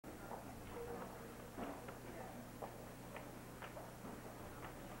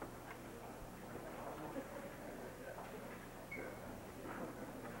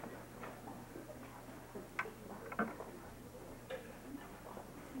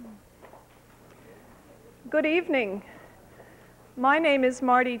Good evening. My name is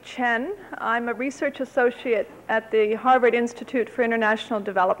Marty Chen. I'm a research associate at the Harvard Institute for International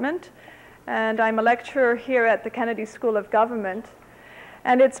Development, and I'm a lecturer here at the Kennedy School of Government.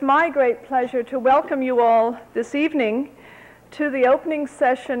 And it's my great pleasure to welcome you all this evening to the opening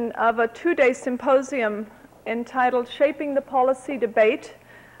session of a two-day symposium entitled Shaping the Policy Debate,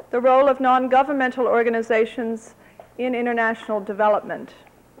 the Role of Non-Governmental Organizations in International Development.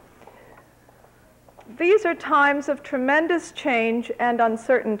 These are times of tremendous change and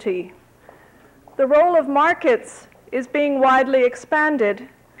uncertainty. The role of markets is being widely expanded,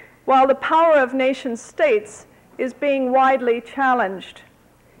 while the power of nation-states is being widely challenged.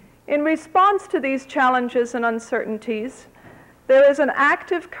 In response to these challenges and uncertainties, there is an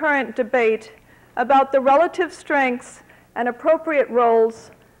active current debate about the relative strengths and appropriate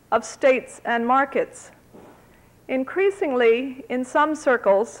roles of states and markets. Increasingly, in some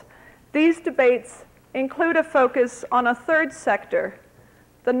circles, these debates include a focus on a third sector,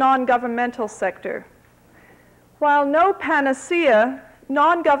 the non-governmental sector. While no panacea,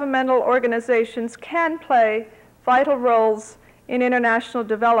 non-governmental organizations can play vital roles in international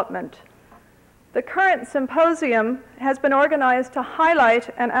development. The current symposium has been organized to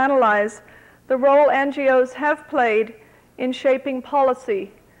highlight and analyze the role NGOs have played in shaping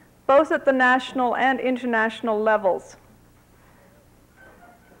policy, both at the national and international levels.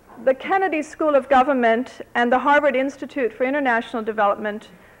 The Kennedy School of Government and the Harvard Institute for International Development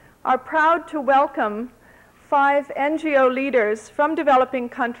are proud to welcome 5 NGO leaders from developing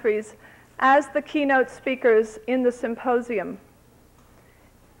countries as the keynote speakers in the symposium.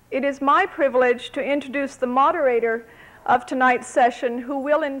 It is my privilege to introduce the moderator of tonight's session, who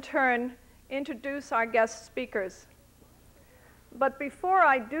will in turn introduce our guest speakers. But before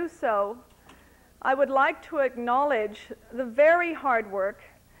I do so, I would like to acknowledge the very hard work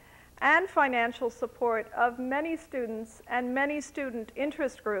and financial support of many students and many student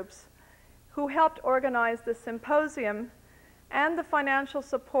interest groups who helped organize the symposium, and the financial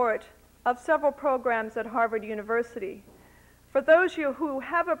support of several programs at Harvard University. For those of you who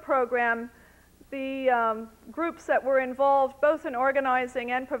have a program, the groups that were involved both in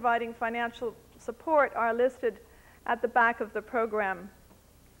organizing and providing financial support are listed at the back of the program.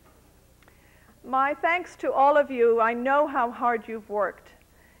 My thanks to all of you. I know how hard you've worked.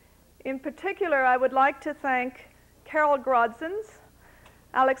 In particular, I would like to thank Carol Grodzins,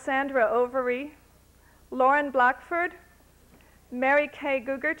 Alexandra Overy, Lauren Blackford, Mary Kay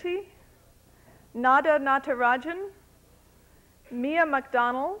Gugerty, Nada Natarajan, Mia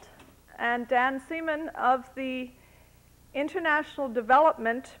MacDonald, and Dan Seaman of the International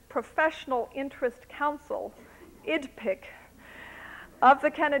Development Professional Interest Council, IDPIC, of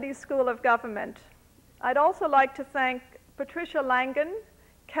the Kennedy School of Government. I'd also like to thank Patricia Langen,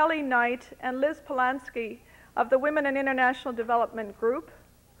 Kelly Knight, and Liz Polanski of the Women in International Development Group,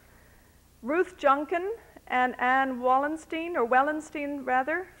 Ruth Junkin and Anne Wallenstein, or Wellenstein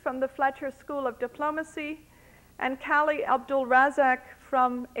rather, from the Fletcher School of Diplomacy, and Kali Abdul-Razak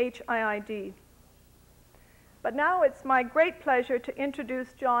from HIID. But now it's my great pleasure to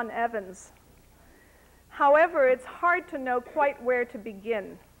introduce John Evans. However, it's hard to know quite where to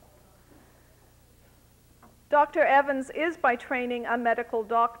begin. Dr. Evans is by training a medical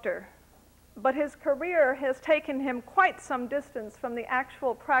doctor, but his career has taken him quite some distance from the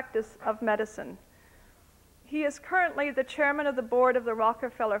actual practice of medicine. He is currently the chairman of the board of the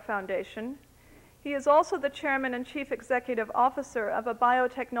Rockefeller Foundation. He is also the chairman and chief executive officer of a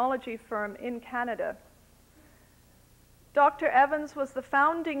biotechnology firm in Canada. Dr. Evans was the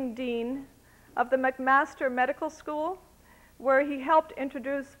founding dean of the McMaster Medical School, where he helped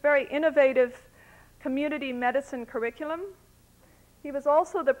introduce very innovative community medicine curriculum. He was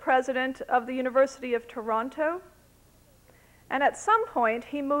also the president of the University of Toronto, and at some point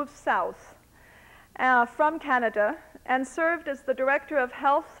he moved south from Canada and served as the director of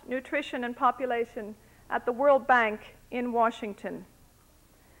health, nutrition, and population at the World Bank in Washington.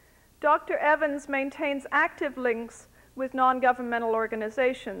 Dr. Evans maintains active links with non-governmental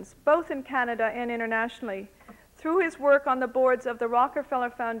organizations, both in Canada and internationally, through his work on the boards of the Rockefeller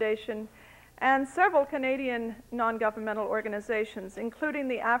Foundation and several Canadian non-governmental organizations, including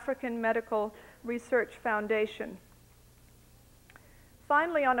the African Medical Research Foundation.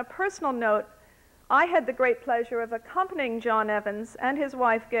 Finally, on a personal note, I had the great pleasure of accompanying John Evans and his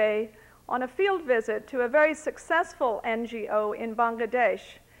wife Gay on a field visit to a very successful NGO in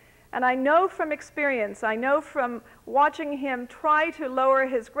Bangladesh. And I know from experience, I know from watching him try to lower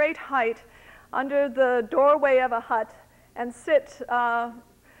his great height under the doorway of a hut and sit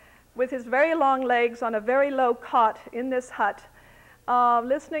with his very long legs on a very low cot in this hut,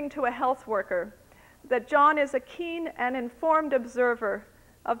 listening to a health worker, that John is a keen and informed observer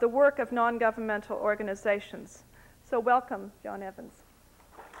of the work of non-governmental organizations. So welcome, John Evans.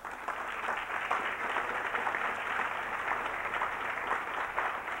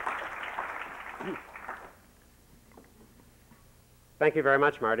 Thank you very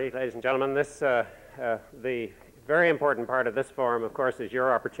much, Marty. Ladies and gentlemen, the very important part of this forum, of course, is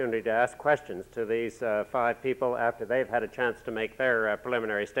your opportunity to ask questions to these 5 people after they've had a chance to make their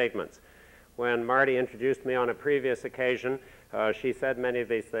preliminary statements. When Marty introduced me on a previous occasion, she said many of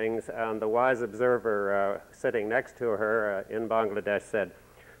these things, and the wise observer sitting next to her in Bangladesh said,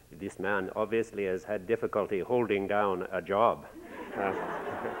 "This man obviously has had difficulty holding down a job."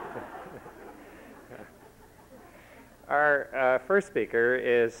 Our first speaker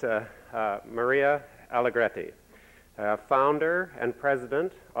is Maria Allegretti, founder and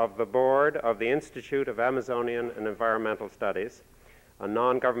president of the board of the Institute of Amazonian and Environmental Studies, a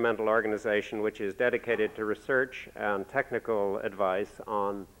non-governmental organization which is dedicated to research and technical advice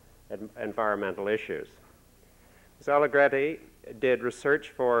on environmental issues. Ms. Allegretti did research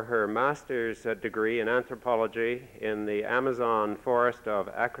for her master's degree in anthropology in the Amazon forest of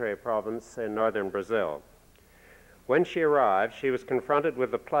Acre province in northern Brazil. When she arrived, she was confronted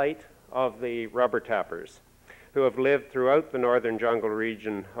with the plight of the rubber tappers, who have lived throughout the northern jungle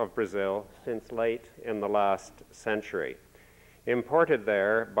region of Brazil since late in the last century, imported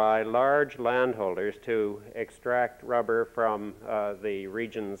there by large landholders to extract rubber from the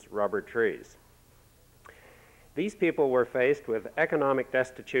region's rubber trees. These people were faced with economic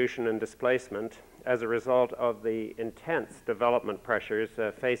destitution and displacement as a result of the intense development pressures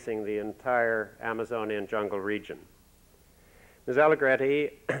facing the entire Amazonian jungle region. Ms.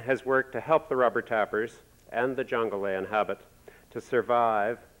 Allegretti has worked to help the rubber tappers and the jungle they inhabit to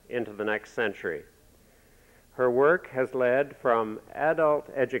survive into the next century. Her work has led from adult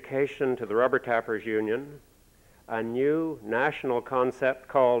education to the Rubber Tappers Union, a new national concept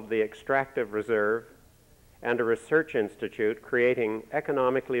called the Extractive Reserve, and a research institute creating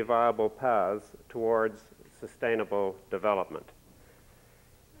economically viable paths towards sustainable development.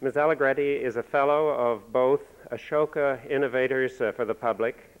 Ms. Allegretti is a fellow of both Ashoka Innovators for the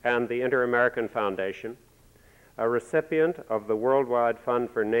Public and the Inter-American Foundation, a recipient of the Worldwide Fund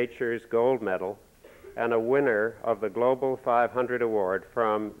for Nature's Gold Medal, and a winner of the Global 500 Award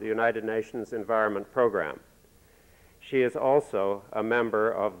from the United Nations Environment Program. She is also a member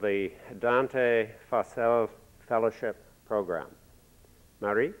of the Dante Facel Fellowship Program.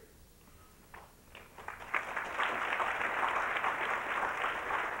 Marie?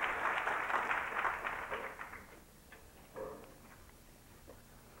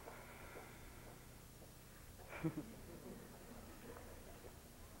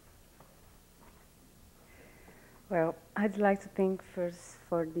 Well, I'd like to thank first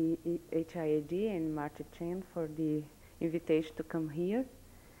for the HIAD and Marty Chen for the invitation to come here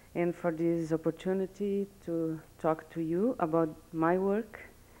and for this opportunity to talk to you about my work.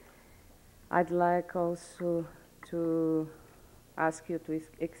 I'd like also to ask you to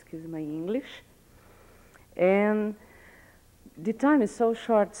excuse my English. And the time is so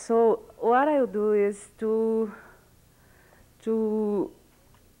short, so what I'll do is to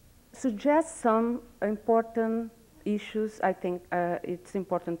suggest some important issues I think it's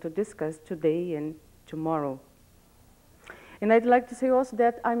important to discuss today and tomorrow. And I'd like to say also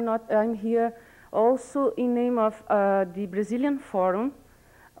that I'm here also in name of the Brazilian Forum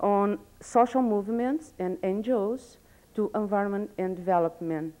on Social Movements and NGOs to Environment and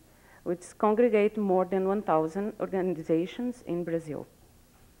Development, which congregate more than 1,000 organizations in Brazil.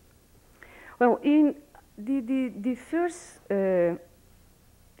 Well, in the first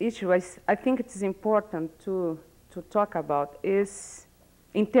issue I think it is important to talk about is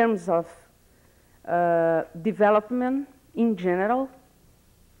in terms of development in general,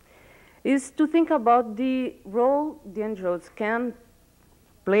 is to think about the role the NGOs can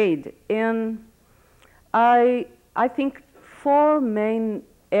play. And I think 4 main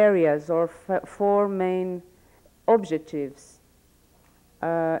areas or 4 main objectives.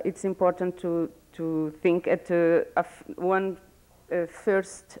 It's important to think at one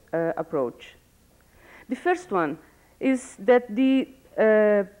first approach. The first one is that the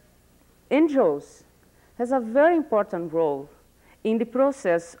NGOs has a very important role in the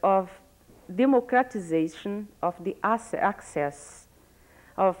process of democratization of the access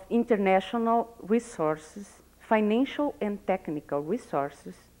of international resources, financial and technical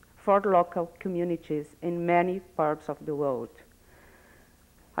resources for local communities in many parts of the world.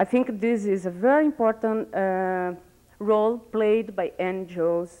 I think this is a very important role played by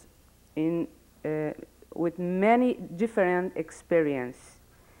NGOs with many different experience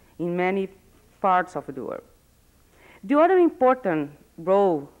in many parts of the world. The other important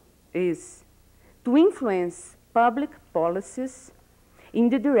role is to influence public policies in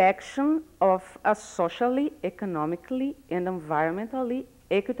the direction of a socially, economically, and environmentally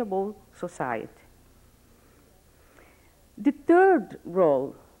equitable society. The third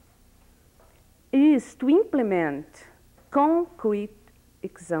role is to implement concrete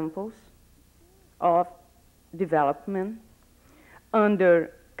examples of development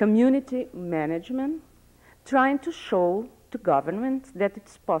under community management, trying to show to governments that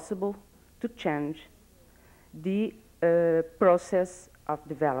it's possible to change the process of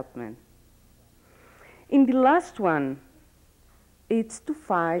development. In the last one, it's to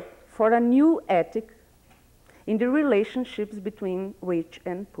fight for a new ethic in the relationships between rich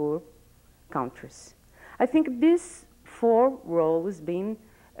and poor countries. I think these four roles being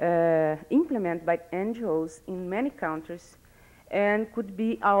implemented by NGOs in many countries and could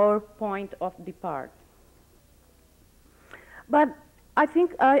be our point of depart. But I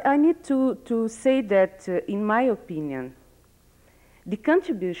think I need to say that, in my opinion, the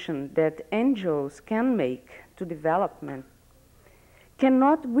contribution that NGOs can make to development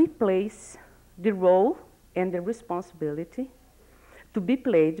cannot replace the role and the responsibility to be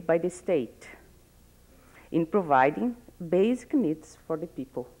played by the state in providing basic needs for the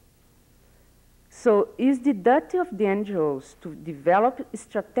people. So it's the duty of the NGOs to develop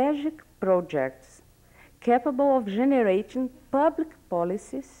strategic projects capable of generating public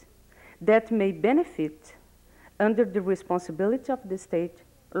policies that may benefit, under the responsibility of the state,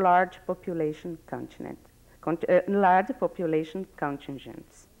 large population contingents.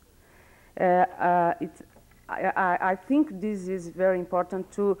 I think this is very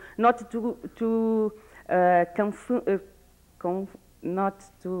important to not to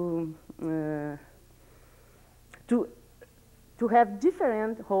have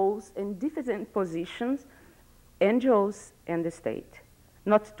different roles and different positions, NGOs and the state,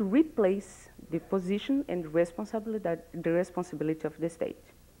 not to replace the position and the responsibility of the state.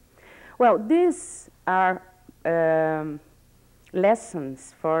 Well, these are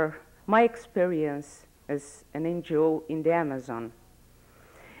lessons for my experience as an NGO in the Amazon.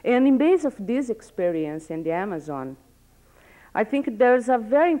 And in base of this experience in the Amazon, I think there's a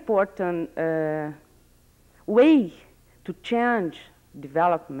very important way to change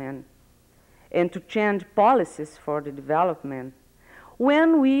development and to change policies for the development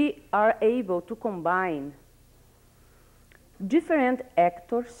when we are able to combine different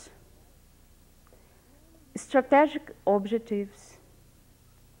actors, strategic objectives,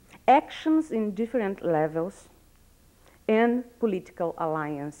 actions in different levels, and political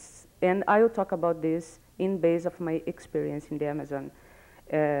alliance. And I will talk about this in base of my experience in the Amazon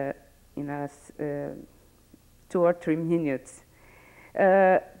in 2 or 3 minutes.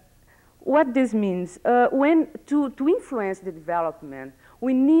 What this means, to influence the development,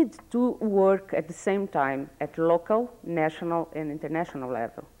 we need to work at the same time at local, national, and international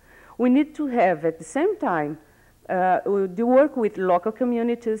level. We need to have at the same time the work with local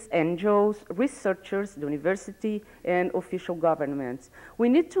communities, NGOs, researchers, the university, and official governments. We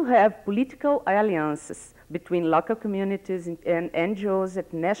need to have political alliances between local communities and NGOs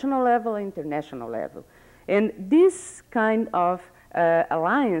at national level and international level. And this kind of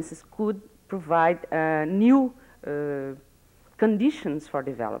alliances could provide new conditions for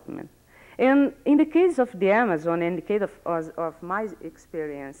development. And in the case of the Amazon, in the case of my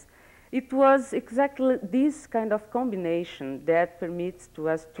experience, it was exactly this kind of combination that permits to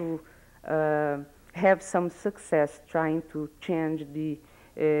us to have some success trying to change the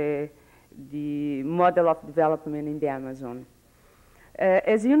model of development in the Amazon.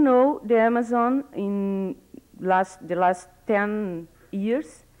 As you know, the Amazon in the last 10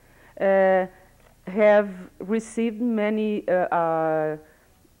 years have received many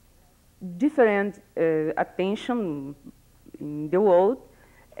different attention in the world,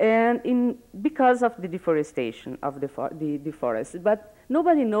 and because of the deforestation of the forest. But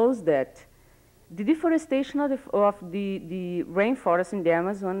nobody knows that the deforestation of the rainforest in the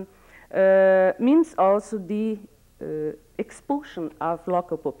Amazon means also the expulsion of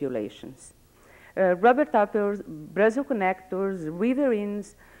local populations. Rubber tappers, Brazil connectors,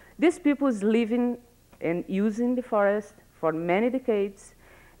 riverines, these people living and using the forest for many decades.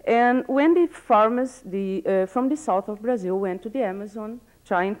 And when the farmers from the south of Brazil went to the Amazon,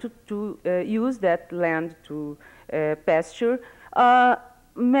 trying to use that land to pasture,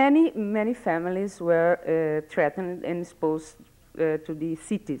 many families were threatened and exposed to the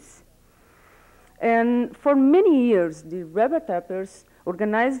cities. And for many years, the rubber tappers,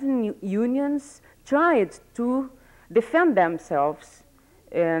 organized unions, tried to defend themselves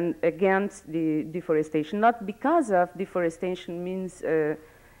and against the deforestation, not because of deforestation means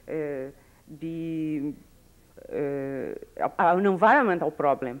an environmental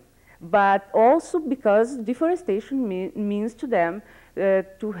problem, but also because deforestation means to them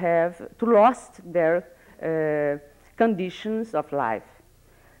to lost their conditions of life.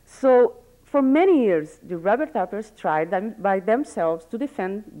 So for many years, the rubber tappers tried by themselves to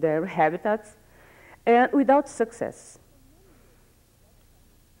defend their habitats, and without success.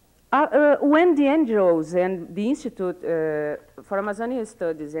 When the NGOs and the Institute for Amazonian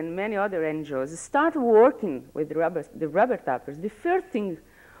Studies and many other NGOs start working with the rubber tappers, the first thing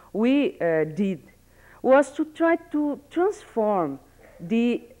we did was to try to transform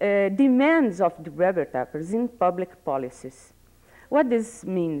the demands of the rubber tappers in public policies. What this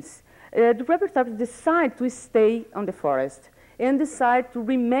means? The rubber tappers decide to stay on the forest and decide to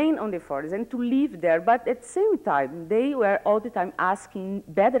remain on the forest and to live there, but at the same time, they were all the time asking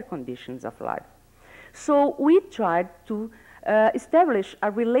better conditions of life. So we tried to establish a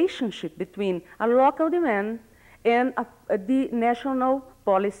relationship between a local demand and the national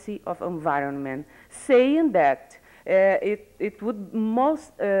policy of environment, saying that it would be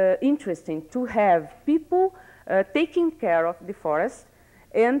most interesting to have people taking care of the forest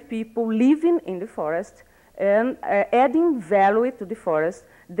and people living in the forest and adding value to the forest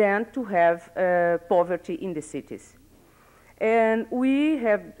than to have poverty in the cities. And we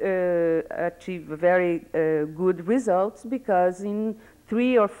have achieved very good results because in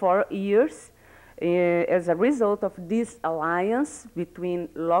 3 or 4 years, as a result of this alliance between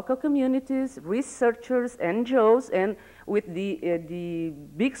local communities, researchers, NGOs, and with the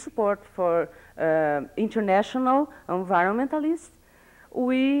big support for international environmentalists,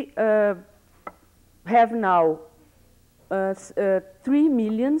 we have now 3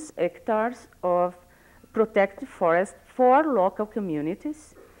 million hectares of protected forest for local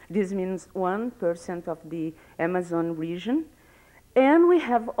communities. This means 1% of the Amazon region. And we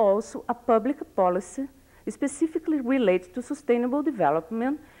have also a public policy specifically related to sustainable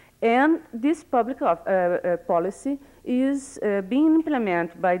development. And this public policy is being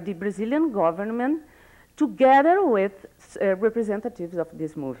implemented by the Brazilian government together with representatives of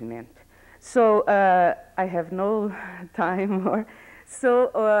this movement. So I have no time more.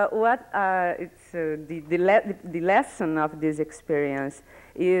 So the lesson of this experience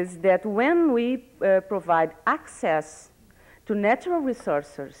is that when we provide access to natural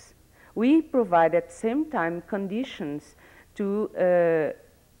resources, we provide at the same time conditions to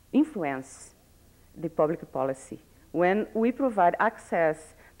influence the public policy. When we provide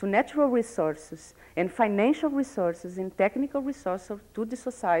access to natural resources and financial resources and technical resources to the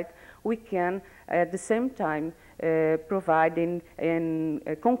society, we can at the same time provide and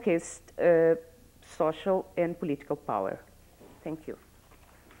conquest social and political power. Thank you.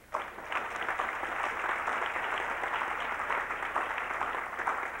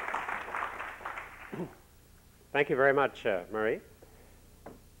 Thank you very much, Marie.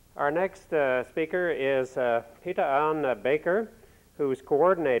 Our next speaker is Pita Ann Baker, who's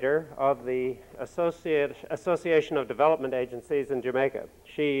coordinator of the Association of Development Agencies in Jamaica.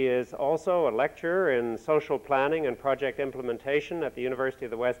 She is also a lecturer in social planning and project implementation at the University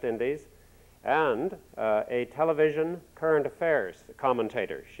of the West Indies and a television current affairs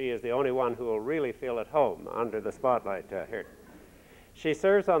commentator. She is the only one who will really feel at home under the spotlight here. She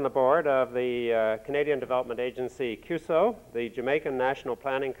serves on the board of the Canadian Development Agency CUSO, the Jamaican National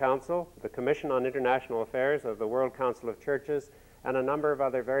Planning Council, the Commission on International Affairs of the World Council of Churches, and a number of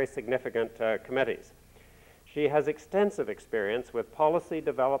other very significant committees. She has extensive experience with policy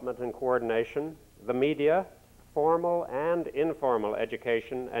development and coordination, the media, formal and informal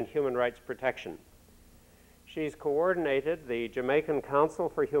education, and human rights protection. She's coordinated the Jamaican Council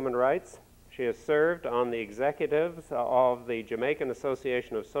for Human Rights. She has served on the executives of the Jamaican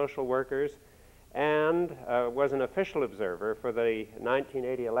Association of Social Workers and was an official observer for the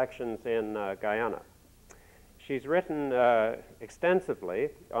 1980 elections in Guyana. She's written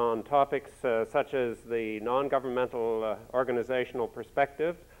extensively on topics such as the non-governmental organizational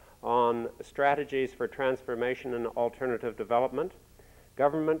perspective, on strategies for transformation and alternative development,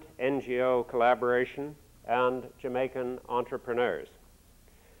 government NGO collaboration, and Jamaican entrepreneurs.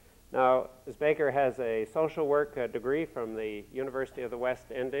 Now, Ms. Baker has a social work degree from the University of the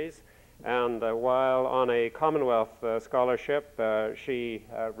West Indies, and while on a Commonwealth scholarship, she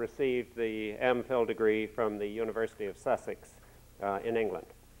received the MPhil degree from the University of Sussex in England.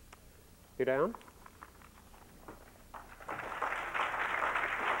 You down?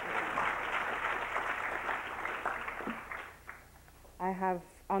 I have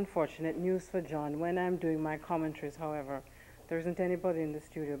unfortunate news for John. When I'm doing my commentaries, however, There isn't anybody in the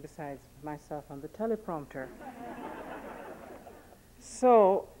studio besides myself and the teleprompter.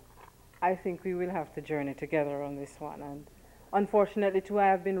 So I think we will have to journey together on this one. And unfortunately, too, I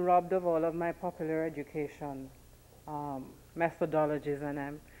have been robbed of all of my popular education methodologies, and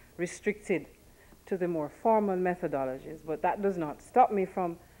I'm restricted to the more formal methodologies. But that does not stop me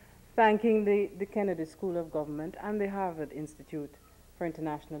from thanking the Kennedy School of Government and the Harvard Institute for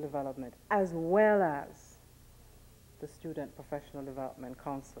International Development, as well as the Student Professional Development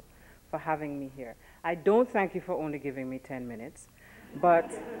Council for having me here. I don't thank you for only giving me 10 minutes,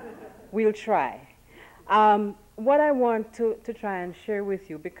 but we'll try. What I want to try and share with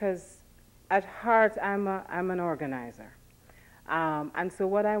you, because at heart I'm an organizer. And so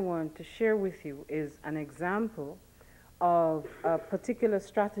what I want to share with you is an example of a particular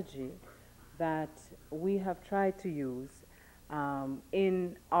strategy that we have tried to use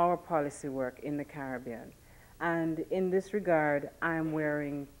in our policy work in the Caribbean. And in this regard, I'm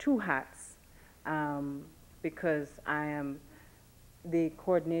wearing two hats because I am the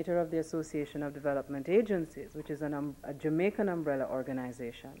coordinator of the Association of Development Agencies, which is a Jamaican umbrella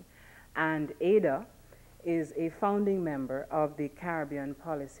organization. And ADA is a founding member of the Caribbean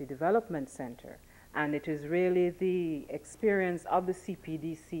Policy Development Center. And it is really the experience of the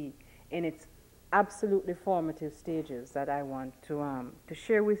CPDC in its absolutely formative stages that I want to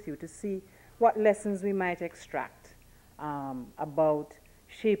share with you, to see what lessons we might extract about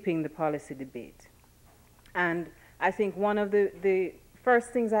shaping the policy debate. And I think one of the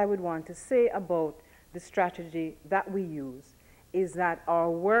first things I would want to say about the strategy that we use is that our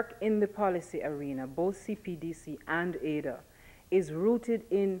work in the policy arena, both CPDC and ADA, is rooted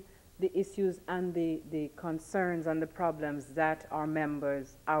in the issues and the concerns and the problems that our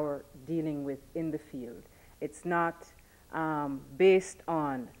members are dealing with in the field. It's not based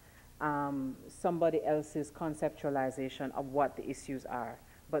on somebody else's conceptualization of what the issues are,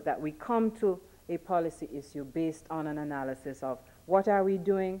 but that we come to a policy issue based on an analysis of what are we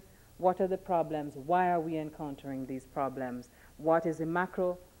doing, what are the problems, why are we encountering these problems, what is the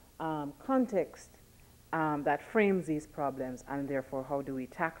macro context that frames these problems, and therefore how do we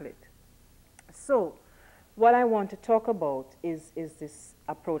tackle it. So what I want to talk about is this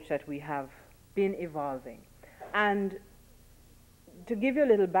approach that we have been evolving. And to give you a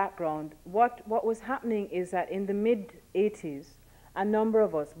little background, what was happening is that in the mid-80s, a number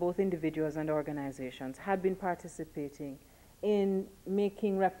of us, both individuals and organizations, had been participating in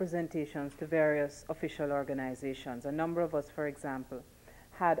making representations to various official organizations. A number of us, for example,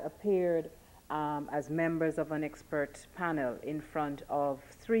 had appeared as members of an expert panel in front of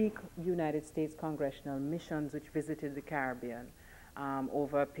 3 United States congressional missions which visited the Caribbean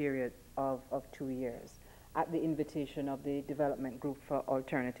over a period of 2 years at the invitation of the Development Group for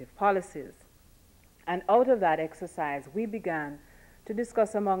Alternative Policies. And out of that exercise, we began to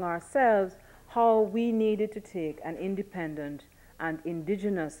discuss among ourselves how we needed to take an independent and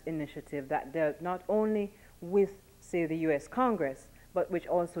indigenous initiative that dealt not only with, say, the US Congress, but which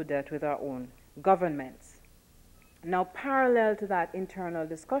also dealt with our own governments. Now, parallel to that internal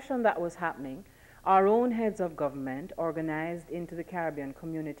discussion that was happening, our own heads of government, organized into the Caribbean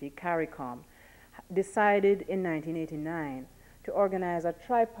Community, CARICOM, decided in 1989 to organize a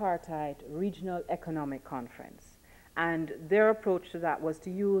tripartite regional economic conference. And their approach to that was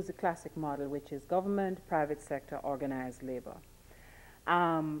to use the classic model, which is government, private sector, organized labor.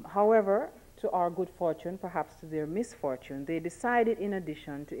 However, to our good fortune, perhaps to their misfortune, they decided in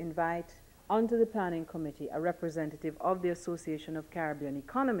addition to invite onto the planning committee a representative of the Association of Caribbean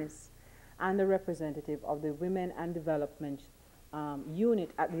Economists and a representative of the Women and Development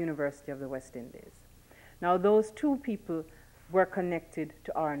unit at the University of the West Indies. Now, those two people were connected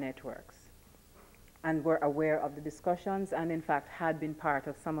to our networks and were aware of the discussions and, in fact, had been part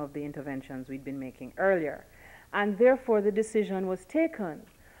of some of the interventions we'd been making earlier. And therefore, the decision was taken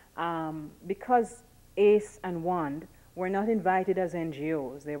because ACE and WAND were not invited as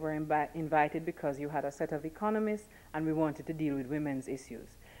NGOs. They were invited because you had a set of economists and we wanted to deal with women's issues.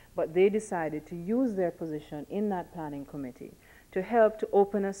 But they decided to use their position in that planning committee to help to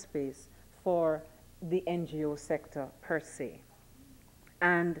open a space for the NGO sector per se.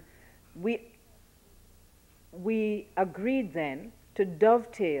 And we agreed then to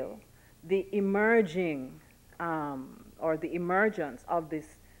dovetail the emerging or the emergence of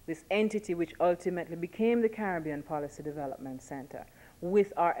this entity which ultimately became the Caribbean Policy Development Center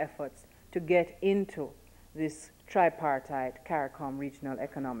with our efforts to get into this tripartite CARICOM Regional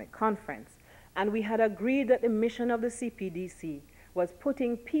Economic Conference. And we had agreed that the mission of the CPDC was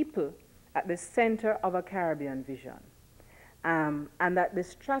putting people at the center of a Caribbean vision. And that the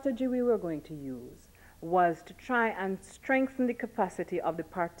strategy we were going to use was to try and strengthen the capacity of the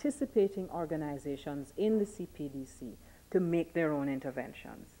participating organizations in the CPDC to make their own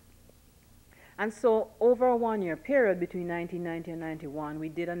interventions. And so over a one-year period between 1990 and 91, we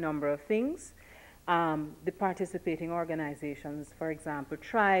did a number of things. The participating organizations, for example,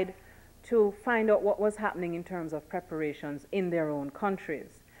 tried to find out what was happening in terms of preparations in their own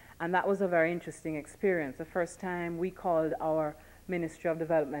countries. And that was a very interesting experience. The first time we called our Ministry of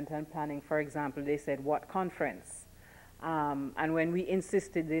Development and Planning, for example, they said, "What conference?" And when we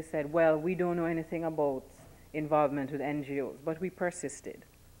insisted, they said, "Well, we don't know anything about involvement with NGOs," but we persisted.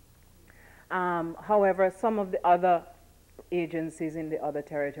 However, some of the other agencies in the other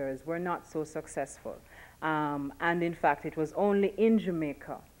territories were not so successful. And in fact, it was only in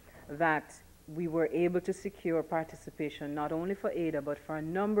Jamaica that we were able to secure participation not only for ADA, but for a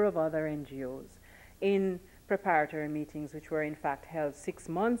number of other NGOs in preparatory meetings, which were in fact held 6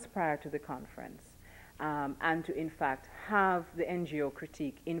 months prior to the conference, and to in fact have the NGO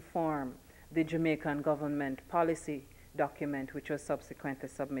critique inform the Jamaican government policy document, which was subsequently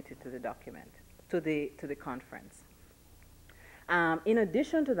submitted to the document, to the conference. In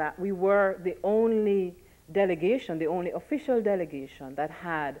addition to that, we were the only delegation, the only official delegation that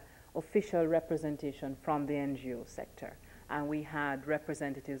had official representation from the NGO sector. And we had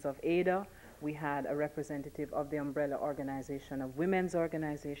representatives of ADA, we had a representative of the umbrella organization of women's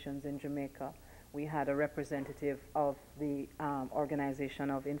organizations in Jamaica, we had a representative of the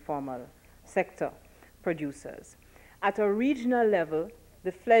organization of informal sector producers. At a regional level,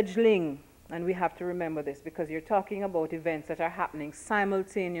 the fledgling, and we have to remember this because you're talking about events that are happening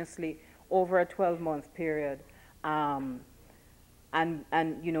simultaneously over a 12-month period, and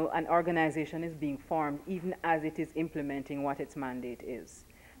you know, an organization is being formed even as it is implementing what its mandate is.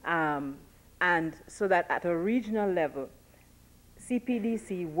 And so that at a regional level,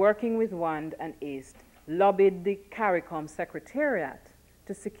 CPDC, working with WAND and ACE, lobbied the CARICOM Secretariat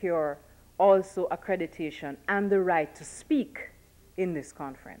to secure also accreditation and the right to speak in this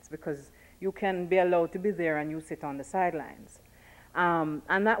conference, because you can be allowed to be there and you sit on the sidelines.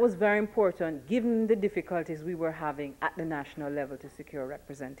 And that was very important given the difficulties we were having at the national level to secure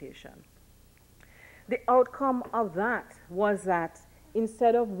representation. The outcome of that was that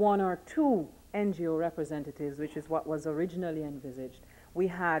instead of 1 or 2 NGO representatives, which is what was originally envisaged, we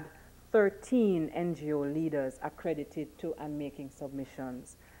had 13 NGO leaders accredited to and making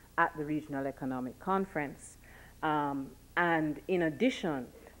submissions at the Regional Economic Conference. And in addition,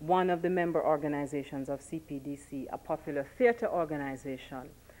 one of the member organizations of CPDC, a popular theater organization,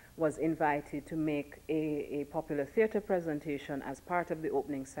 was invited to make a popular theater presentation as part of the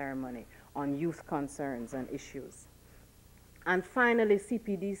opening ceremony on youth concerns and issues. And finally,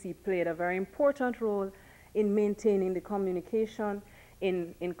 CPDC played a very important role in maintaining the communication,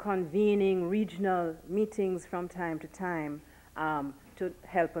 in convening regional meetings from time to time to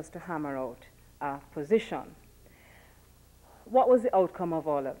help us to hammer out a position. What was the outcome of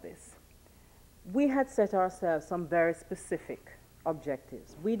all of this? We had set ourselves some very specific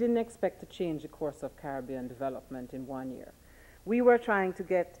objectives. We didn't expect to change the course of Caribbean development in 1 year. We were trying to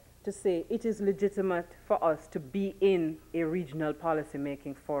get to say it is legitimate for us to be in a regional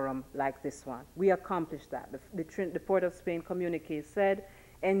policy-making forum like this one. We accomplished that. The Port of Spain communique said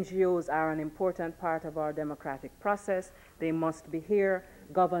NGOs are an important part of our democratic process. They must be here.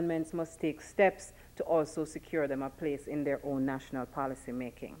 Governments must take steps to also secure them a place in their own national policy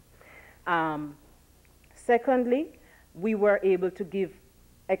making. Secondly, we were able to give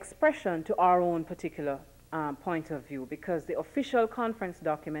expression to our own particular point of view, because the official conference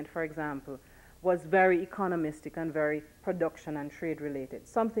document, for example, was very economistic and very production and trade related.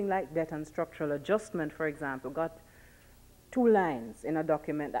 Something like debt and structural adjustment, for example, got 2 lines in a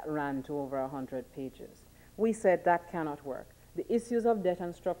document that ran to over 100 pages. We said that cannot work. The issues of debt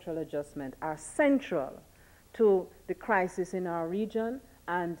and structural adjustment are central to the crisis in our region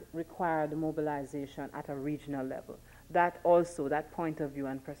and require the mobilization at a regional level. That also, that point of view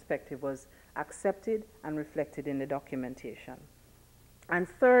and perspective was accepted and reflected in the documentation. And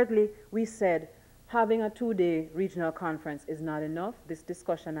thirdly, we said having a 2-day regional conference is not enough. This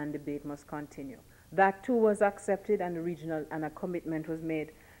discussion and debate must continue. That too was accepted, and a commitment was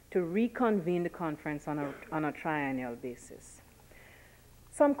made to reconvene the conference on a triennial basis.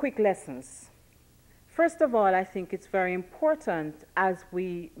 Some quick lessons. First of all, I think it's very important as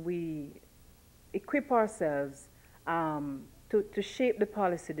we equip ourselves to shape the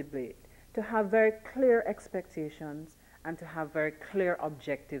policy debate, to have very clear expectations and to have very clear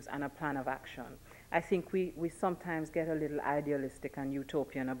objectives and a plan of action. I think we sometimes get a little idealistic and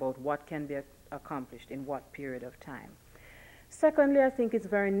utopian about what can be accomplished in what period of time. Secondly, I think it's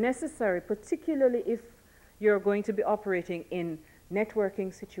very necessary, particularly if you're going to be operating in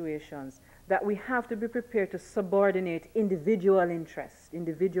networking situations, that we have to be prepared to subordinate individual interests,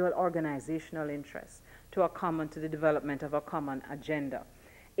 individual organizational interests to the development of a common agenda.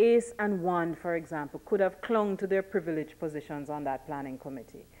 ACE and WAND, for example, could have clung to their privileged positions on that planning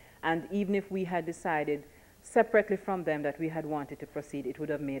committee. And even if we had decided separately from them that we had wanted to proceed, it would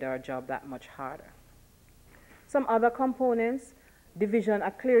have made our job that much harder. Some other components,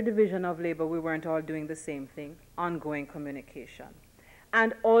 a clear division of labor. We weren't all doing the same thing, ongoing communication.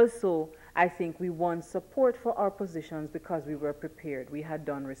 And also, I think we won support for our positions because we were prepared. We had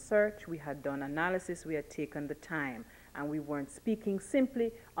done research, we had done analysis, we had taken the time, and we weren't speaking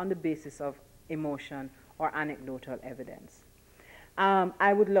simply on the basis of emotion or anecdotal evidence.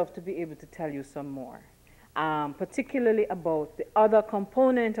 I would love to be able to tell you some more, particularly about the other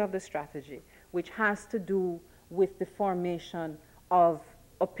component of the strategy, which has to do with the formation of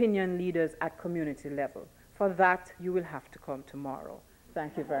opinion leaders at community level. For that, you will have to come tomorrow.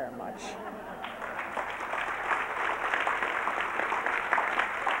 Thank you very much.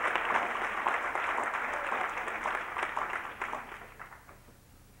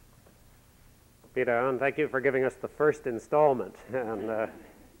 Peter, and thank you for giving us the first installment. And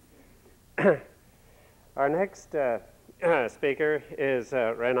our next speaker is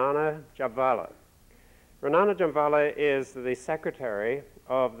Renana Jabvala. Renana Jabvala is the secretary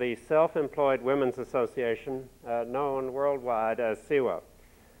of the Self-Employed Women's Association, known worldwide as SEWA.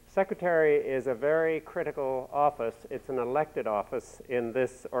 Secretary is a very critical office. It's an elected office in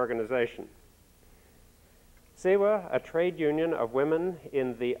this organization. SEWA, a trade union of women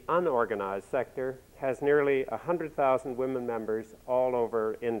in the unorganized sector, has nearly 100,000 women members all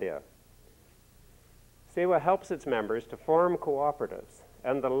over India. SEWA helps its members to form cooperatives,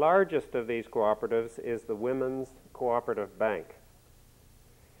 and the largest of these cooperatives is the Women's Cooperative Bank.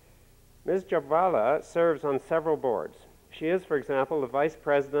 Ms. Jabvala serves on several boards. She is, for example, the vice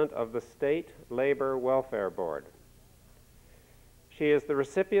president of the State Labor Welfare Board. She is the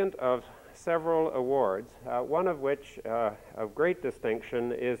recipient of several awards, one of which of great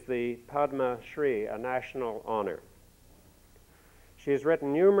distinction is the Padma Shri, a national honor. She has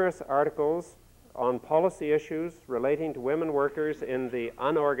written numerous articles on policy issues relating to women workers in the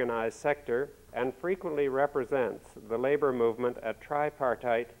unorganized sector and frequently represents the labor movement at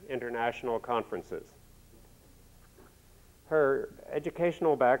tripartite international conferences. Her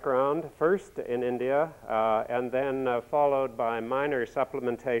educational background, first in India and then followed by minor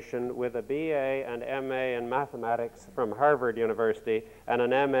supplementation with a BA and MA in mathematics from Harvard University and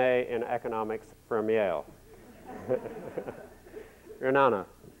an MA in economics from Yale. Renana.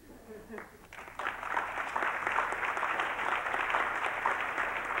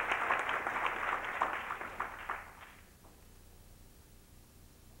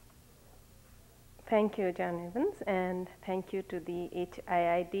 Thank you, John Evans, and thank you to the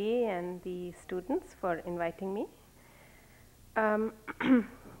HIID and the students for inviting me.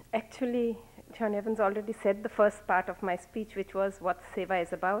 Actually, John Evans already said the first part of my speech, which was what SEWA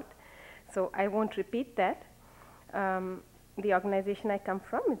is about, so I won't repeat that. The organization I come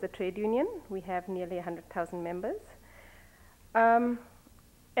from is a trade union. We have nearly 100,000 members.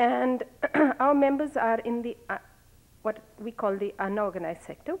 And our members are in the what we call the unorganized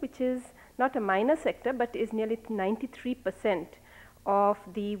sector, which is not a minor sector, but is nearly 93% of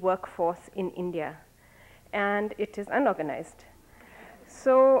the workforce in India. And it is unorganized.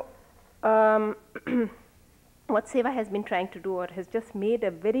 So what SEWA has been trying to do, or has just made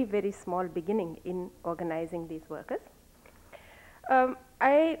a very, very small beginning in organizing these workers.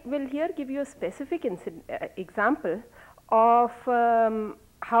 I will here give you a specific example of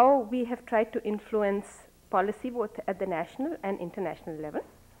how we have tried to influence policy both at the national and international level.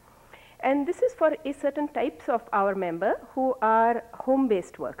 And this is for a certain types of our member who are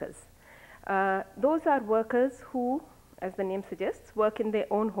home-based workers. Those are workers who, as the name suggests, work in their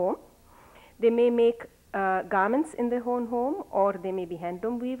own home. They may make garments in their own home, or they may be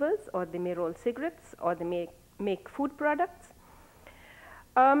handloom weavers, or they may roll cigarettes, or they may make food products.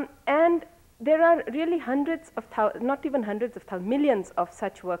 And there are really hundreds of thousands, not even hundreds of thousands, millions of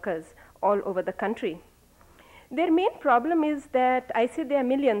such workers all over the country. Their main problem is that I say there are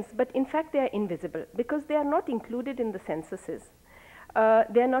millions, but in fact they are invisible because they are not included in the censuses.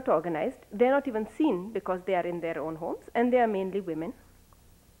 They are not organized. They are not even seen because they are in their own homes, and they are mainly women.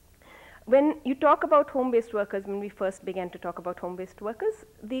 When you talk about home-based workers, when we first began to talk about home-based workers,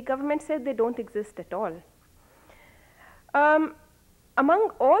 the government said they don't exist at all.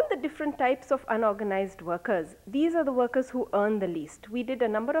 Among all the different types of unorganized workers, these are the workers who earn the least. We did a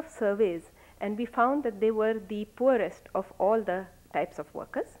number of surveys, and we found that they were the poorest of all the types of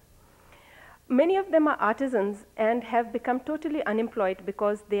workers. Many of them are artisans and have become totally unemployed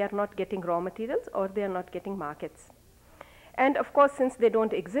because they are not getting raw materials or they are not getting markets. And of course, since they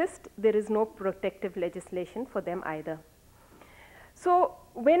don't exist, there is no protective legislation for them either. So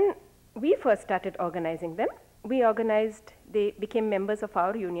when we first started organizing them, they became members of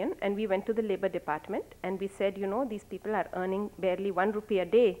our union, and we went to the Labor Department and we said, you know, these people are earning barely 1 rupee a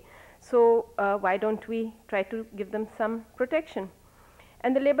day, so why don't we try to give them some protection?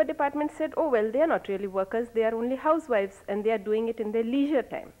 And the Labor Department said, oh, well, they are not really workers, they are only housewives, and they are doing it in their leisure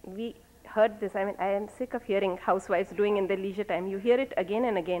time. We heard this, I mean, I am sick of hearing housewives doing in their leisure time. You hear it again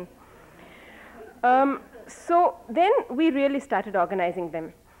and again. So then we really started organizing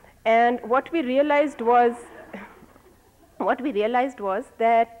them. And what we realized was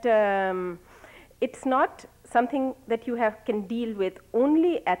that it's not something that you can deal with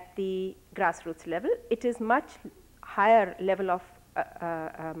only at the grassroots level. It is much higher level of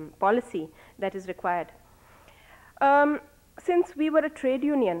policy that is required. Since we were a trade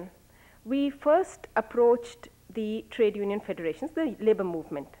union, we first approached the trade union federations, the labor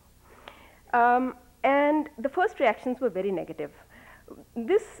movement. And the first reactions were very negative.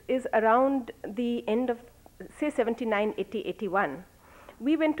 This is around the end of, say, 79, 80, 81.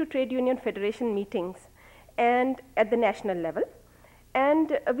 We went to trade union federation meetings and at the national level,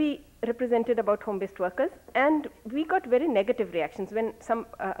 and we represented about home-based workers, and we got very negative reactions. When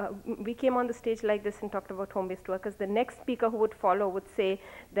we came on the stage like this and talked about home-based workers, the next speaker who would follow would say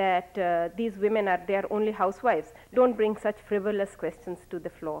that these women they are only housewives. Don't bring such frivolous questions to the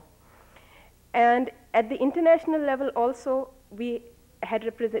floor. And at the international level also, we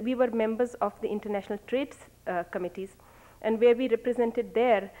were members of the international trade committees, and where we represented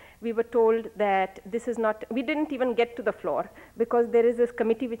there, we were told that this is not, we didn't even get to the floor because there is this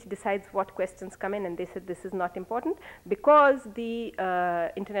committee which decides what questions come in, and they said this is not important because the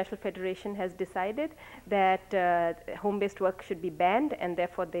International Federation has decided that home-based work should be banned and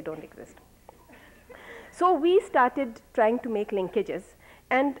therefore they don't exist. So we started trying to make linkages,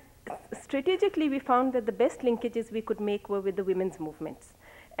 and strategically we found that the best linkages we could make were with the women's movements.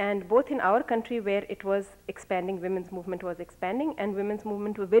 And both in our country, where it was expanding, women's movement was expanding, and women's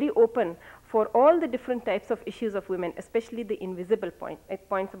movement were very open for all the different types of issues of women, especially the invisible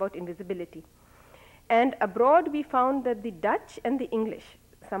points about invisibility. And abroad, we found that the Dutch and the English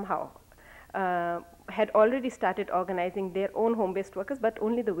somehow had already started organizing their own home-based workers, but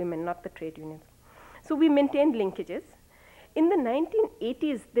only the women, not the trade unions. So we maintained linkages. In the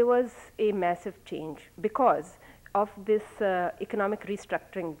 1980s, there was a massive change because of this economic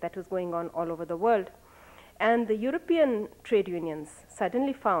restructuring that was going on all over the world. And the European trade unions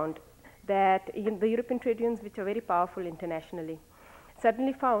suddenly found that, the European trade unions, which are very powerful internationally,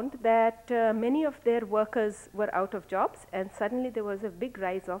 suddenly found that many of their workers were out of jobs, and suddenly there was a big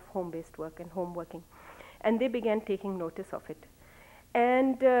rise of home-based work and home working. And they began taking notice of it.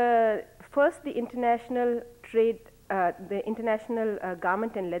 And first, the International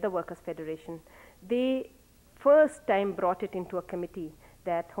Garment and Leather Workers Federation, they first time brought it into a committee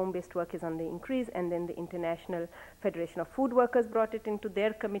that home-based work is on the increase, and then the International Federation of Food Workers brought it into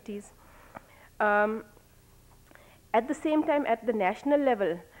their committees. At the same time, at the national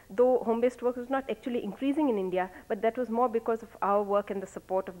level, though home-based work was not actually increasing in India, but that was more because of our work and the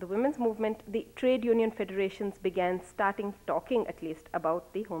support of the women's movement, the trade union federations began talking at least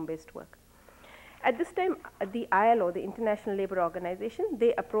about the home-based work. At this time, the ILO, the International Labour Organization,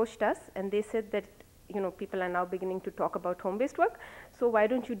 they approached us and they said that, people are now beginning to talk about home-based work, so why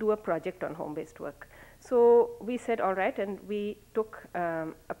don't you do a project on home-based work? So we said, all right, and we took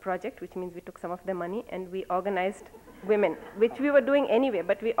a project, which means we took some of the money and we organized women, which we were doing anyway,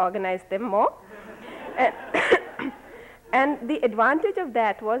 but we organized them more. And the advantage of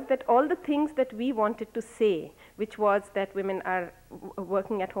that was that all the things that we wanted to say, which was that women are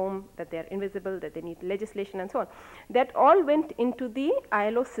working at home, that they are invisible, that they need legislation and so on, that all went into the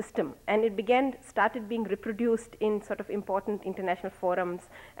ILO system, and it started being reproduced in sort of important international forums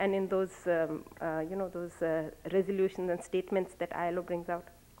and in those, resolutions and statements that ILO brings out.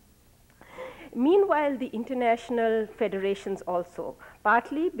 Meanwhile, the international federations also,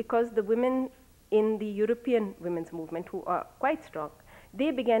 partly because the women in the European women's movement, who are quite strong, they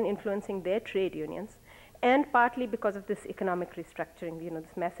began influencing their trade unions, and partly because of this economic restructuring,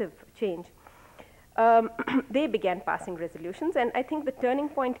 this massive change, they began passing resolutions. And I think the turning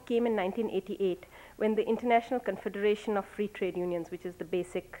point came in 1988 when the International Confederation of Free Trade Unions, which is the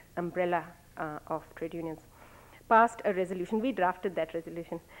basic umbrella of trade unions, passed a resolution. We drafted that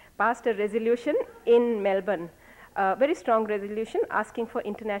resolution, passed a resolution in Melbourne a very strong resolution asking for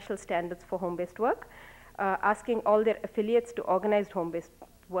international standards for home-based work, asking all their affiliates to organize home-based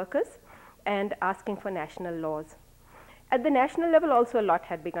workers, and asking for national laws. At the national level also a lot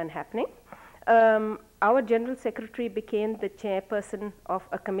had begun happening. Our General Secretary became the chairperson of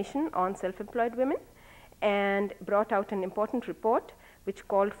a commission on self-employed women and brought out an important report which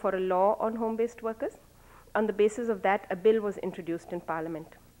called for a law on home-based workers. On the basis of that, a bill was introduced in Parliament.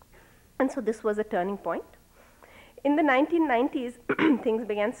 And so this was a turning point. In the 1990s, things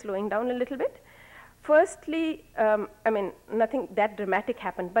began slowing down a little bit. Firstly, nothing that dramatic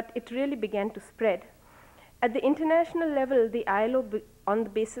happened, but it really began to spread. At the international level, the ILO, on the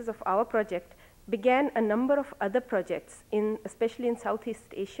basis of our project, began a number of other projects, especially in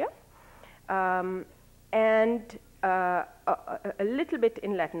Southeast Asia, and a little bit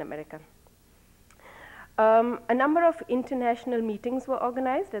in Latin America. A number of international meetings were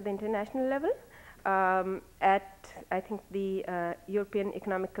organized at the international level, at, I think, the European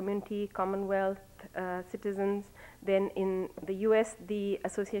Economic Community, Commonwealth, citizens. Then in the US, the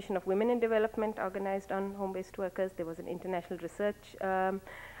Association of Women in Development organized on home-based workers. There was an international research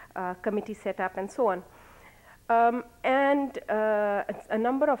committee set up, and so on. A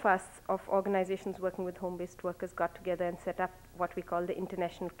number of us, of organizations working with home-based workers, got together and set up what we call the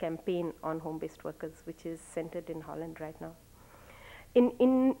International Campaign on Home-Based Workers, which is centered in Holland right now.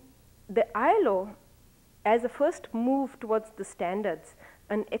 In the ILO, as a first move towards the standards,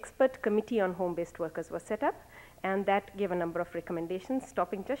 an expert committee on home-based workers was set up, and that gave a number of recommendations,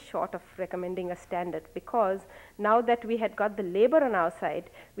 stopping just short of recommending a standard, because now that we had got the labor on our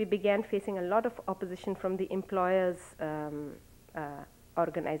side, we began facing a lot of opposition from the employers'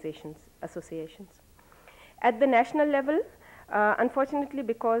 organizations, associations. At the national level, unfortunately,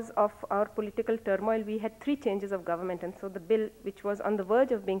 because of our political turmoil, we had 3 changes of government, and so the bill, which was on the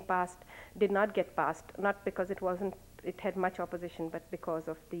verge of being passed, did not get passed, not because it had much opposition, but because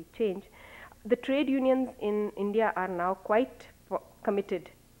of the change. The trade unions in India are now quite committed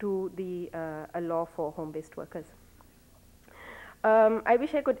to a law for home-based workers. I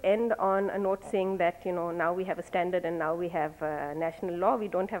wish I could end on a note saying that, now we have a standard and now we have a national law. We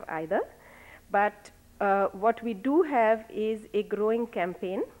don't have either. But what we do have is a growing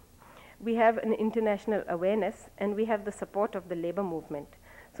campaign. We have an international awareness, and we have the support of the labor movement.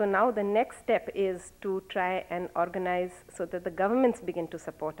 So now the next step is to try and organize so that the governments begin to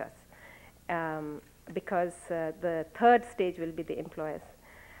support us, because the third stage will be the employers.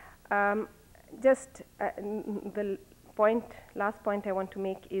 The last point I want to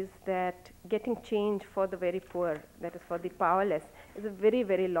make is that getting change for the very poor, that is for the powerless, is a very,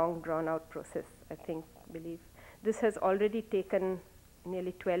 very long, drawn-out process, I believe. This has already taken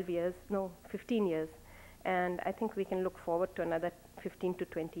nearly 15 years, and I think we can look forward to another 15 to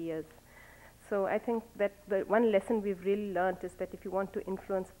 20 years. So I think that the one lesson we've really learned is that if you want to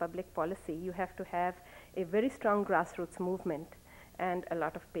influence public policy, you have to have a very strong grassroots movement and a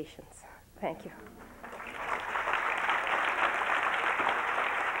lot of patience. Thank you.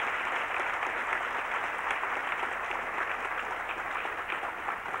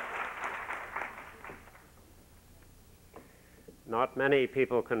 Not many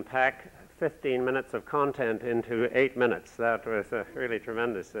people can pack 15 minutes of content into 8 minutes. That was really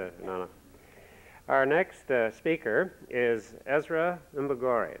tremendous, Nana. Our next speaker is Ezra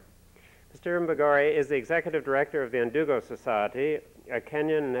Mbugori. Mr. Mbugori is the Executive Director of the Ndugu Society, a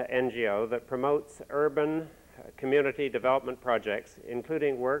Kenyan NGO that promotes urban community development projects,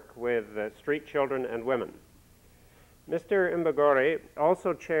 including work with street children and women. Mr. Mbugori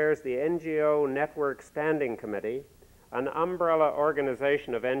also chairs the NGO Network Standing Committee, an umbrella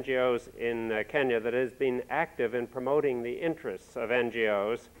organization of NGOs in Kenya that has been active in promoting the interests of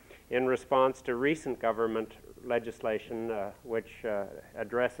NGOs in response to recent government legislation which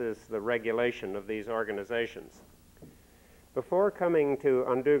addresses the regulation of these organizations. Before coming to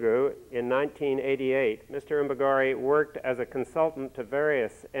Ndugu in 1988, Mr. Mbugori worked as a consultant to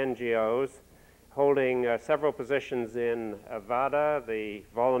various NGOs, holding several positions in VADA, the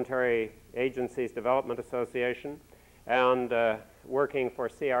Voluntary Agencies Development Association, and working for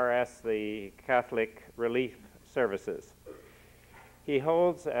CRS, the Catholic Relief Services. He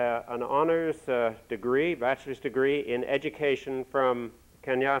holds an honors degree, bachelor's degree in education from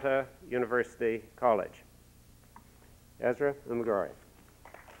Kenyatta University College. Ezra Mbugori.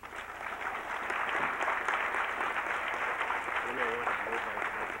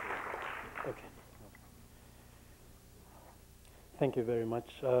 Okay. Thank you very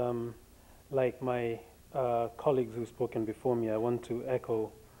much. Like my colleagues who've spoken before me, I want to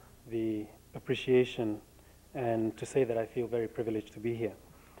echo the appreciation and to say that I feel very privileged to be here.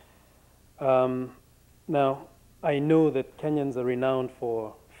 Now, I know that Kenyans are renowned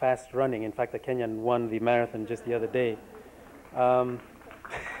for fast running. In fact, a Kenyan won the marathon just the other day.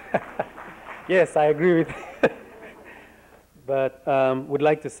 Yes, I agree with you. But would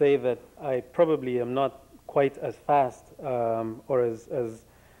like to say that I probably am not quite as fast or as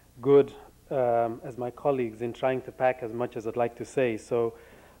good as my colleagues in trying to pack as much as I'd like to say. So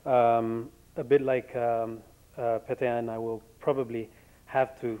a bit like Petain, I will probably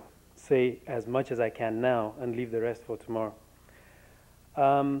have to say as much as I can now and leave the rest for tomorrow.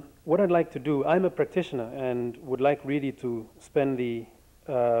 What I'd like to do, I'm a practitioner and would like really to spend the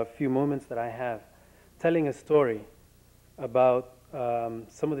few moments that I have telling a story about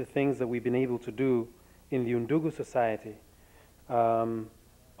some of the things that we've been able to do in the Undugu society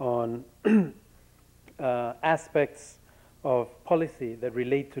on aspects of policy that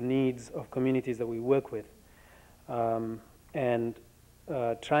relate to needs of communities that we work with, and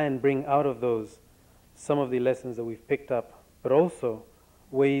try and bring out of those some of the lessons that we've picked up, but also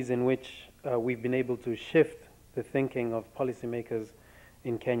ways in which we've been able to shift the thinking of policymakers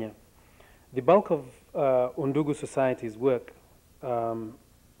in Kenya. The bulk of Undugu society's work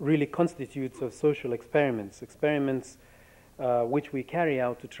really constitutes of social experiments, which we carry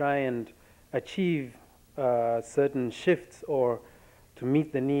out to try and achieve certain shifts or to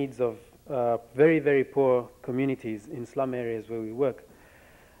meet the needs of very, very poor communities in slum areas where we work.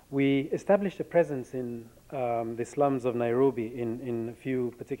 We established a presence in the slums of Nairobi, in a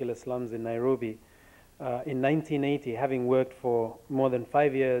few particular slums in Nairobi, in 1980, having worked for more than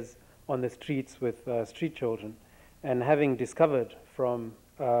 5 years on the streets with street children, and having discovered from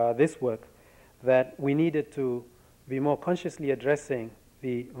this work that we needed to be more consciously addressing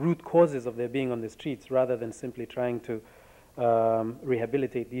the root causes of their being on the streets rather than simply trying to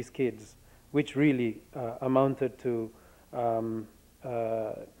rehabilitate these kids, which really amounted to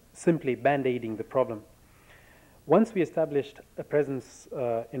simply band-aiding the problem. Once we established a presence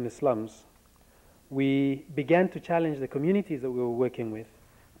in the slums, we began to challenge the communities that we were working with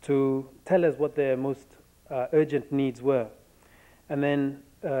to tell us what their most urgent needs were. And then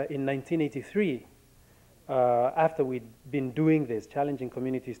in 1983, after we'd been doing this, challenging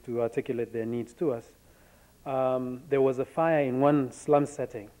communities to articulate their needs to us, there was a fire in one slum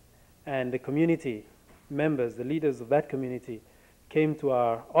setting, and the community members, the leaders of that community, came to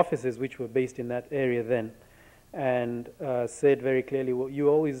our offices, which were based in that area then, and said very clearly, well, you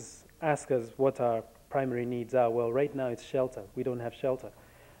always ask us what our primary needs are. Well, right now it's shelter. We don't have shelter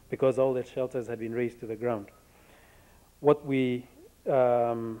because all the shelters had been razed to the ground. What we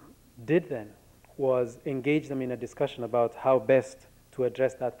did then was engage them in a discussion about how best to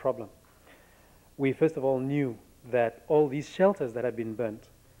address that problem. We first of all knew that all these shelters that had been burnt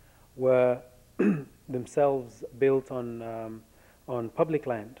were themselves built on public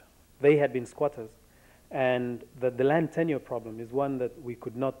land. They had been squatters, and that the land tenure problem is one that we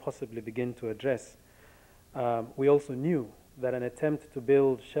could not possibly begin to address. We also knew that an attempt to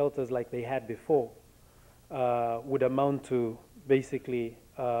build shelters like they had before would amount to basically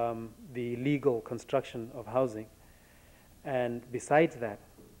the legal construction of housing. And besides that,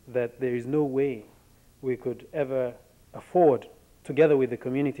 that there is no way we could ever afford, together with the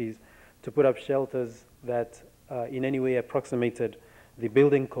communities, to put up shelters that in any way approximated the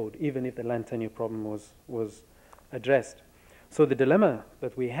building code, even if the land tenure problem was addressed. So the dilemma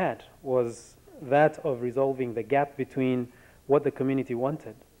that we had was that of resolving the gap between what the community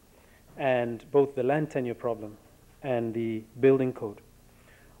wanted and both the land tenure problem and the building code.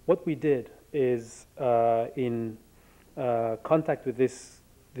 What we did is, in contact with this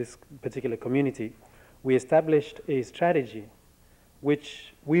particular community, we established a strategy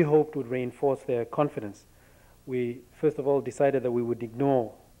which we hoped would reinforce their confidence. We, first of all, decided that we would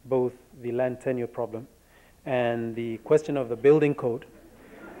ignore both the land tenure problem and the question of the building code,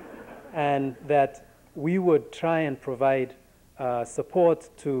 and that we would try and provide support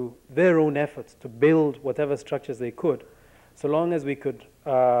to their own efforts to build whatever structures they could, so long as we could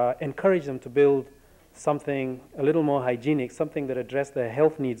encourage them to build something a little more hygienic, something that addressed their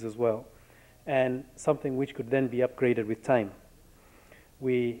health needs as well, and something which could then be upgraded with time.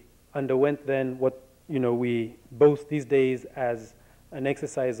 We underwent then what we boast these days as an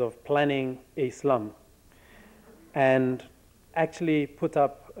exercise of planning a slum, and actually put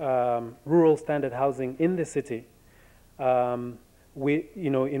up rural standard housing in the city, in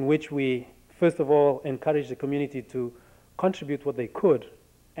which we first of all encouraged the community to contribute what they could,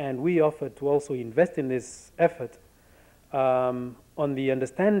 and we offered to also invest in this effort on the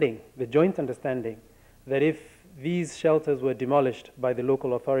understanding, the joint understanding, that if these shelters were demolished by the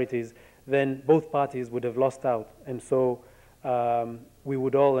local authorities, then both parties would have lost out. And so we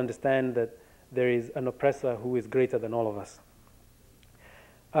would all understand that there is an oppressor who is greater than all of us.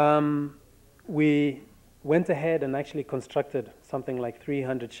 We went ahead and actually constructed something like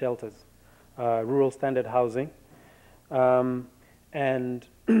 300 shelters, rural standard housing. And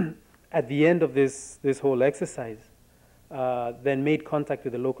at the end of this whole exercise, then made contact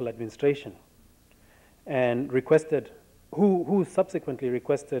with the local administration and requested, who subsequently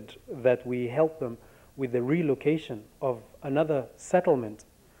requested that we help them with the relocation of another settlement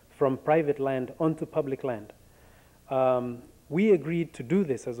from private land onto public land. We agreed to do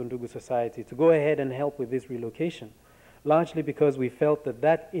this as Undugu Society, to go ahead and help with this relocation, largely because we felt that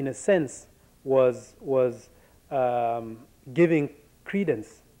that, in a sense, was giving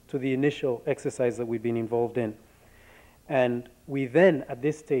credence to the initial exercise that we've been involved in. And we then, at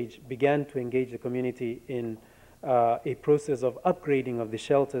this stage, began to engage the community in a process of upgrading of the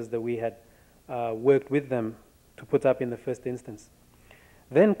shelters that we had worked with them to put up in the first instance.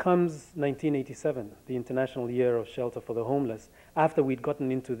 Then comes 1987, the International Year of Shelter for the Homeless, after we'd gotten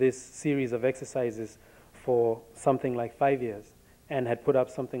into this series of exercises for something like 5 years and had put up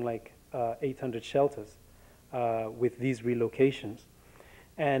something like 800 shelters with these relocations.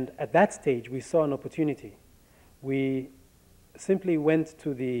 And at that stage, we saw an opportunity. We simply went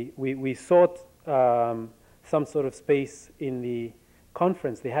to we sought some sort of space in the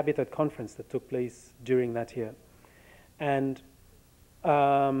conference, the Habitat Conference that took place during that year, and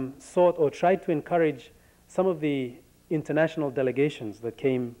sought or tried to encourage some of the international delegations that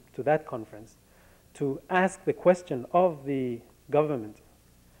came to that conference to ask the question of the government,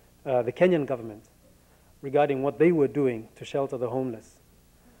 the Kenyan government, regarding what they were doing to shelter the homeless.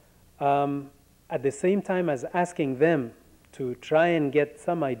 At the same time as asking them to try and get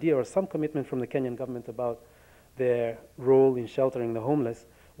some idea or some commitment from the Kenyan government about their role in sheltering the homeless,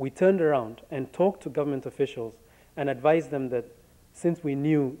 we turned around and talked to government officials and advised them that since we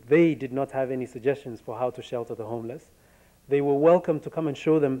knew they did not have any suggestions for how to shelter the homeless, they were welcome to come and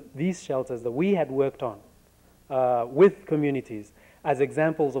show them these shelters that we had worked on with communities as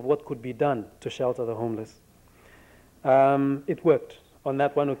examples of what could be done to shelter the homeless. It worked. On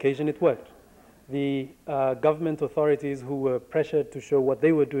that one occasion, it worked. The government authorities who were pressured to show what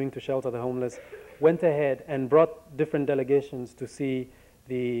they were doing to shelter the homeless went ahead and brought different delegations to see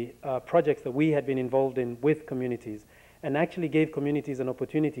the projects that we had been involved in with communities, and actually gave communities an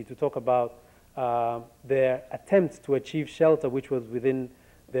opportunity to talk about their attempts to achieve shelter which was within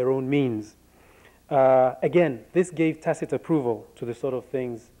their own means. Again, this gave tacit approval to the sort of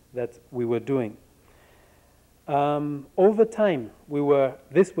things that we were doing. Over time, we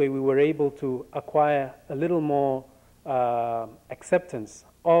were able to acquire a little more acceptance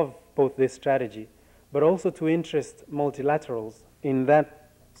of both this strategy, but also to interest multilaterals in that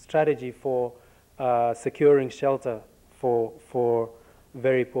strategy for securing shelter for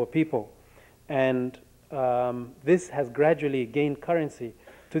very poor people. And this has gradually gained currency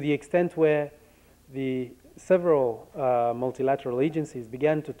to the extent where the several multilateral agencies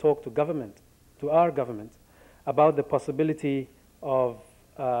began to talk to government, to our government, about the possibility of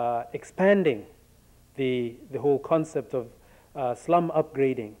expanding the whole concept of slum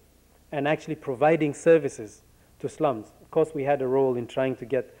upgrading and actually providing services to slums. Of course, we had a role in trying to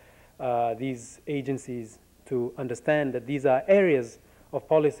get these agencies to understand that these are areas of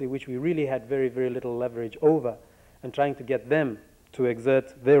policy which we really had very, very little leverage over, and trying to get them to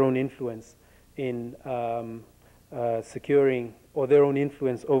exert their own influence in securing, or their own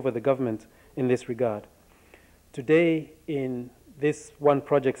influence over the government in this regard. Today, in this one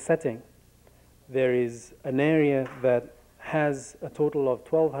project setting, there is an area that has a total of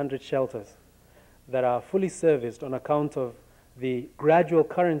 1,200 shelters that are fully serviced on account of the gradual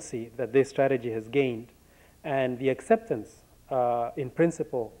currency that this strategy has gained, and the acceptance in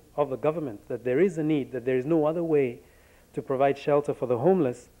principle of the government that there is a need, that there is no other way to provide shelter for the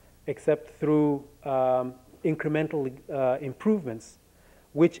homeless except through incremental improvements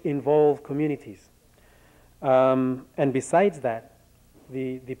which involve communities. And besides that,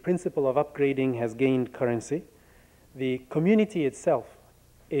 the principle of upgrading has gained currency. The community itself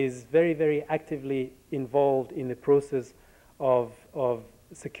is very, very actively involved in the process of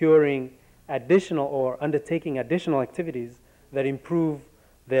securing additional or undertaking additional activities that improve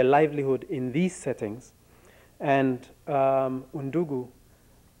their livelihood in these settings. And Undugu,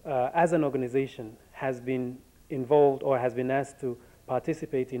 as an organization, has been involved or has been asked to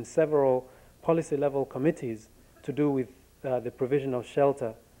participate in several policy-level committees to do with the provision of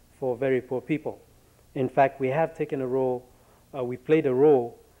shelter for very poor people. In fact, we have taken a role, we played a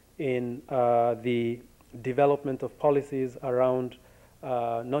role in the development of policies around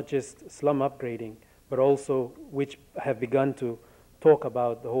not just slum upgrading, but also which have begun to talk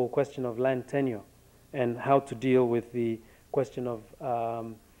about the whole question of land tenure and how to deal with the question of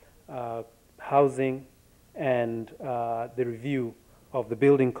housing and the review of the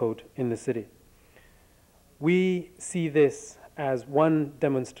building code in the city. We see this as one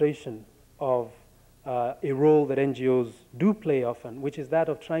demonstration of a role that NGOs do play often, which is that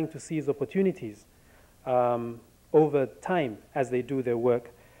of trying to seize opportunities over time as they do their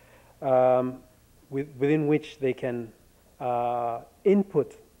work, within which they can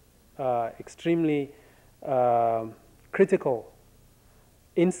input extremely critical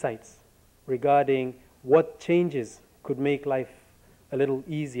insights regarding what changes could make life a little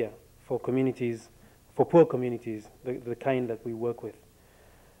easier for communities, for poor communities, the kind that we work with.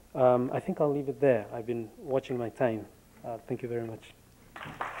 I think I'll leave it there. I've been watching my time. Thank you very much.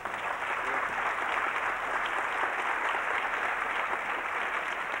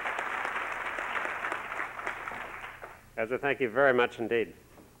 Ezra, thank you very much indeed.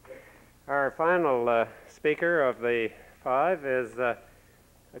 Our final speaker of the 5 is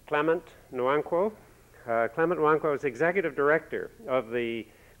Clement Nwankwo. Clement Nwankwo is Executive Director of the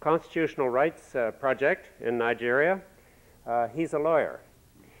Constitutional Rights Project in Nigeria. He's a lawyer.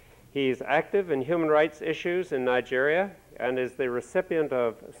 He's active in human rights issues in Nigeria and is the recipient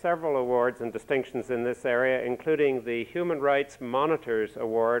of several awards and distinctions in this area, including the Human Rights Monitors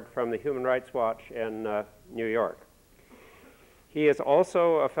Award from the Human Rights Watch in New York. He is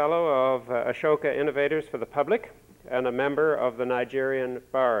also a fellow of Ashoka Innovators for the Public and a member of the Nigerian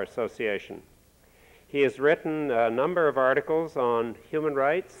Bar Association. He has written a number of articles on human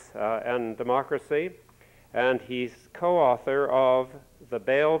rights and democracy, and he's co-author of The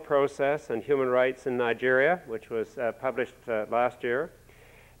Bail Process and Human Rights in Nigeria, which was published last year,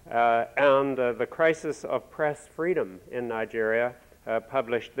 and The Crisis of Press Freedom in Nigeria,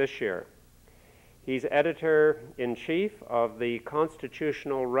 published this year. He's editor-in-chief of the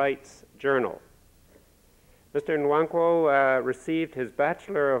Constitutional Rights Journal. Mr. Nwankwo received his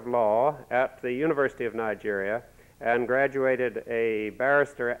Bachelor of Law at the University of Nigeria and graduated a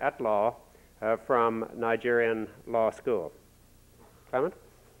barrister at law from Nigerian Law School. Clement?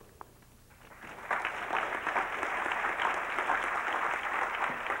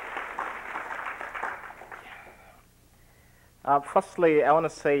 Firstly, I want to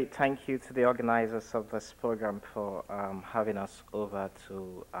say thank you to the organizers of this program for having us over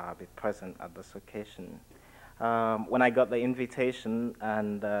to be present at this occasion. When I got the invitation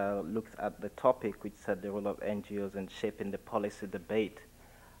and looked at the topic, which said the role of NGOs in shaping the policy debate,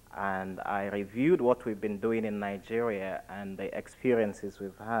 and I reviewed what we've been doing in Nigeria and the experiences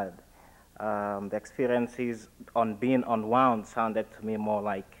we've had, the experiences on being unwound sounded to me more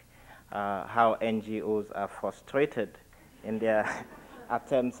like how NGOs are frustrated in their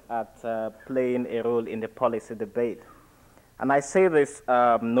attempts at playing a role in the policy debate. And I say this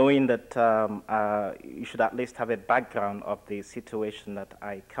knowing that you should at least have a background of the situation that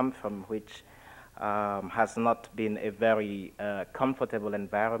I come from, which has not been a very comfortable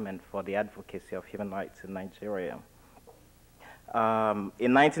environment for the advocacy of human rights in Nigeria.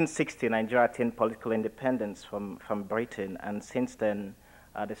 In 1960, Nigeria attained political independence from Britain, and since then,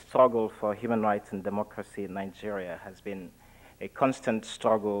 the struggle for human rights and democracy in Nigeria has been a constant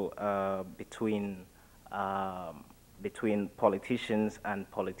struggle between politicians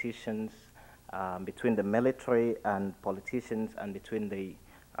and politicians, between the military and politicians, and between the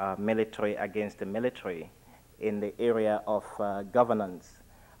military against the military in the area of governance.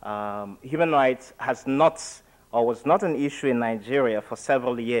 Human rights has not, or was not an issue in Nigeria for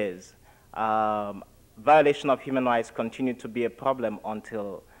several years. Violation of human rights continued to be a problem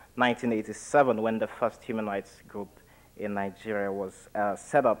until 1987, when the first human rights group in Nigeria was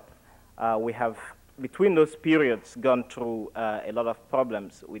set up. We have, between those periods, gone through a lot of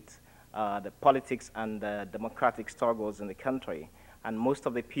problems with the politics and the democratic struggles in the country. And most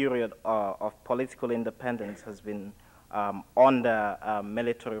of the period of political independence has been under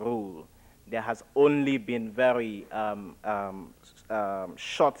military rule. There has only been very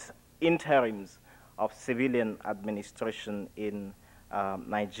short interims of civilian administration in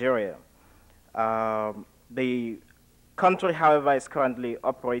Nigeria. The country, however, is currently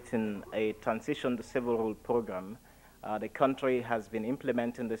operating a transition to civil rule program. The country has been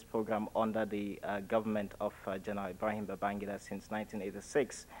implementing this program under the government of General Ibrahim Babangida since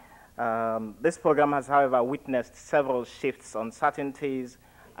 1986. This program has, however, witnessed several shifts, uncertainties,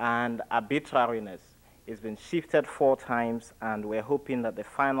 and arbitrariness. It's been shifted 4 times, and we're hoping that the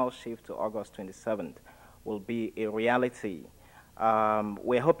final shift to August 27th will be a reality.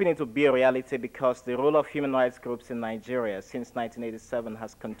 We're hoping it will be a reality because the role of human rights groups in Nigeria since 1987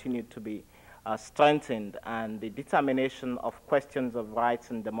 has continued to be strengthened, and the determination of questions of rights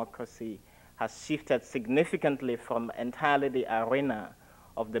and democracy has shifted significantly from entirely the arena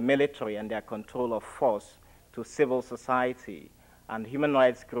of the military and their control of force to civil society. And human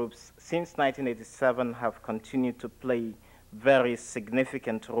rights groups since 1987 have continued to play very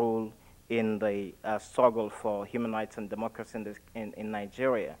significant role in the struggle for human rights and democracy in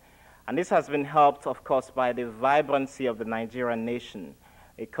Nigeria. And this has been helped, of course, by the vibrancy of the Nigerian nation,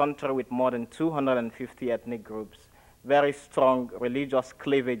 a country with more than 250 ethnic groups, very strong religious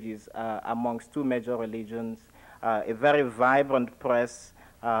cleavages amongst two major religions, a very vibrant press,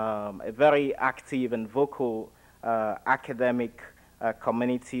 a very active and vocal academic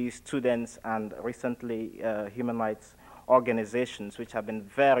community, students, and recently human rights organizations, which have been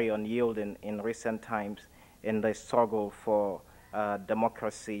very unyielding in recent times in the struggle for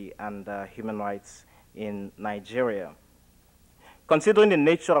democracy and human rights in Nigeria. Considering the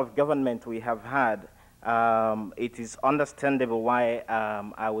nature of government we have had, it is understandable why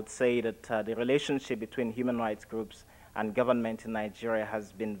I would say that the relationship between human rights groups and government in Nigeria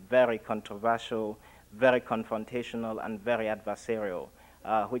has been very controversial, very confrontational, and very adversarial,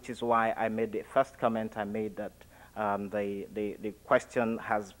 which is why I made the first comment I made that the question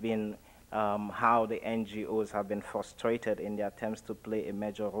has been how the NGOs have been frustrated in their attempts to play a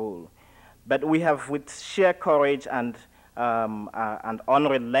major role. But we have, with sheer courage and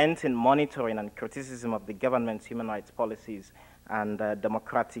unrelenting monitoring and criticism of the government's human rights policies and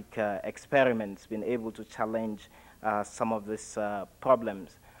democratic experiments, been able to challenge some of these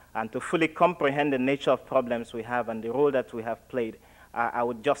problems. And to fully comprehend the nature of problems we have and the role that we have played, I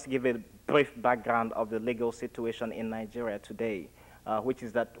would just give a brief background of the legal situation in Nigeria today, which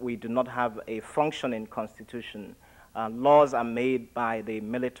is that we do not have a functioning constitution. Laws are made by the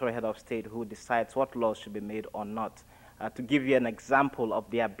military head of state who decides what laws should be made or not. To give you an example of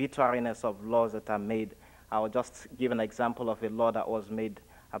the arbitrariness of laws that are made, I will just give an example of a law that was made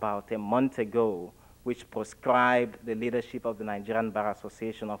about a month ago, which prescribed the leadership of the Nigerian Bar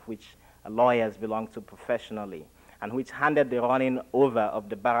Association, of which lawyers belong to professionally, and which handed the running over of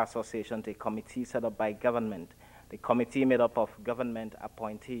the Bar Association to a committee set up by government, the committee made up of government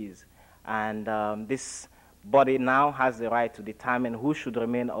appointees. And this body now has the right to determine who should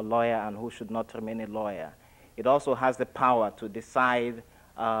remain a lawyer and who should not remain a lawyer. It also has the power to decide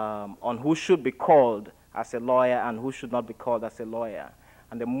on who should be called as a lawyer and who should not be called as a lawyer.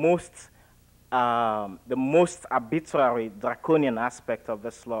 And the most arbitrary, draconian aspect of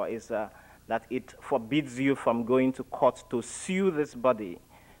this law is that it forbids you from going to court to sue this body,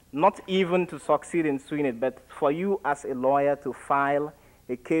 not even to succeed in suing it, but for you as a lawyer to file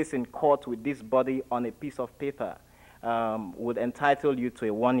a case in court with this body on a piece of paper would entitle you to a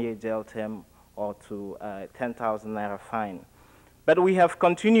 1-year jail term or to a 10,000 naira fine. But we have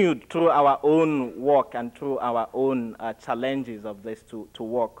continued through our own work and through our own challenges of this to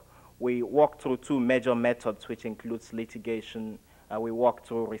work. We work through two major methods, which includes litigation. We work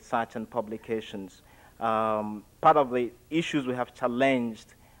through research and publications. Part of the issues we have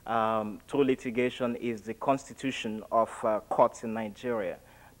challenged through litigation is the constitution of courts in Nigeria.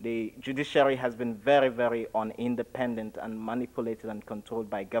 The judiciary has been very, very independent and manipulated and controlled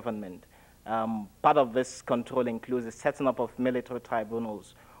by government. Part of this control includes the setting up of military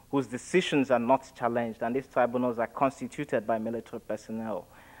tribunals whose decisions are not challenged, and these tribunals are constituted by military personnel.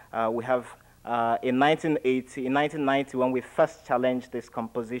 We have, in 1990, when we first challenged this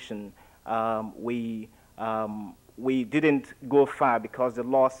composition, we didn't go far because the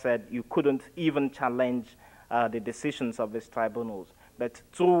law said you couldn't even challenge the decisions of these tribunals. But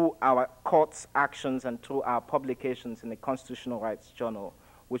through our court's actions and through our publications in the Constitutional Rights Journal,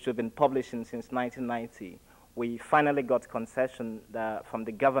 which we've been publishing since 1990, we finally got concession from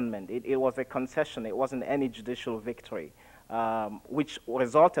the government. It was a concession. It wasn't any judicial victory, which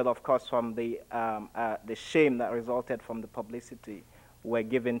resulted, of course, from the shame that resulted from the publicity were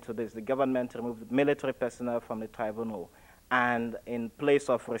given to this. The government removed military personnel from the tribunal, and in place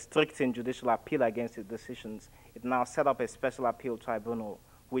of restricting judicial appeal against its decisions, it now set up a special appeal tribunal,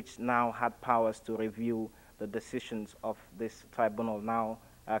 which now had powers to review the decisions of this tribunal, now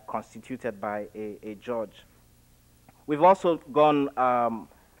constituted by a judge. We've also gone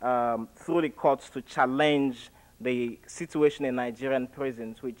through the courts to challenge the situation in Nigerian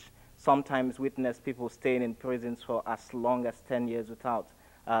prisons, which sometimes witness people staying in prisons for as long as 10 years without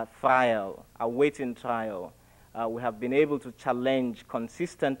trial, awaiting trial. We have been able to challenge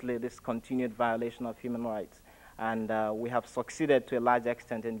consistently this continued violation of human rights, and we have succeeded to a large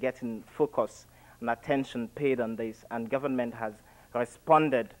extent in getting focus and attention paid on this, and government has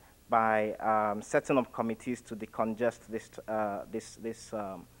responded by setting up committees to decongest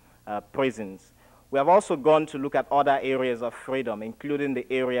prisons. We have also gone to look at other areas of freedom, including the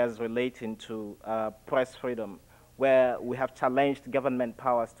areas relating to press freedom, where we have challenged government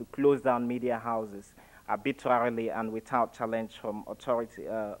powers to close down media houses arbitrarily and without challenge from authority,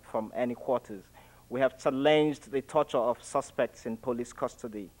 from any quarters. We have challenged the torture of suspects in police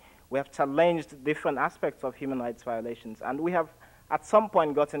custody. We have challenged different aspects of human rights violations, and we have at some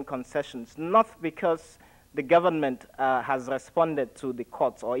point gotten concessions, not because the government has responded to the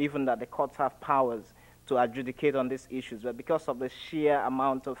courts or even that the courts have powers to adjudicate on these issues, but because of the sheer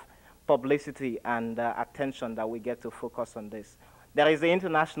amount of publicity and attention that we get to focus on this. There is the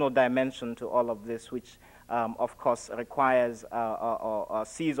international dimension to all of this, which of course requires or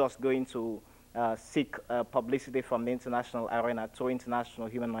sees us going to seek publicity from the international arena through international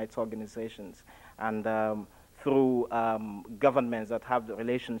human rights organizations and through governments that have the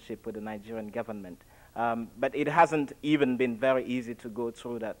relationship with the Nigerian government. But it hasn't even been very easy to go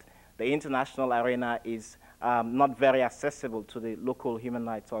through that. The international arena is not very accessible to the local human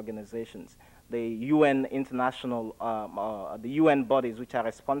rights organizations. The UN international, the UN bodies which are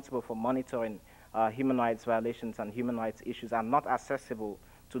responsible for monitoring human rights violations and human rights issues are not accessible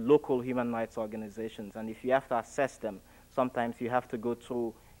to local human rights organizations. And if you have to assess them, sometimes you have to go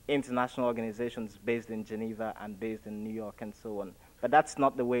through international organizations based in Geneva and based in New York and so on. But that's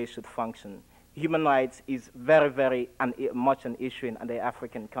not the way it should function. Human rights is very, very much an issue in the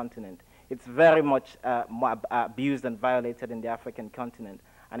African continent. It's very much abused and violated in the African continent.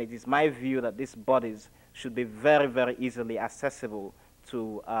 And it is my view that these bodies should be very, very easily accessible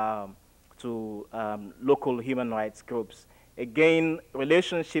to local human rights groups. Again,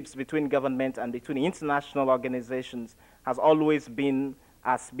 relationships between government and between international organizations has always been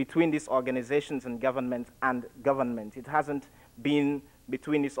as between these organizations and government and government. It hasn't been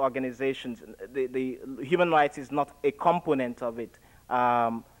between these organizations. The human rights is not a component of it.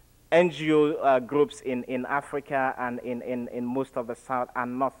 NGO groups in Africa and in most of the South are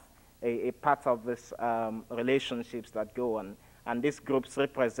not a part of these relationships that go on. And these groups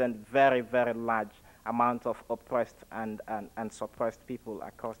represent very, very large amount of oppressed and suppressed people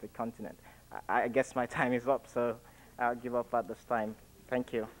across the continent. I guess my time is up, so I'll give up at this time.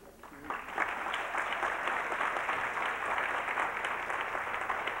 Thank you.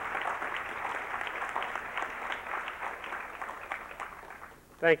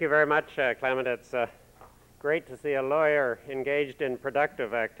 Thank you very much, Clement. It's great to see a lawyer engaged in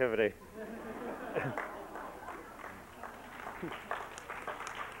productive activity.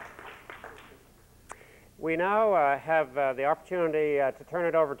 We now have the opportunity to turn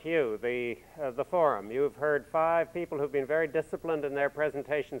it over to you, the forum. You've heard 5 people who've been very disciplined in their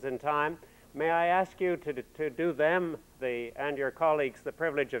presentations in time. May I ask you to do them and your colleagues the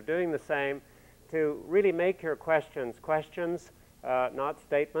privilege of doing the same, to really make your questions not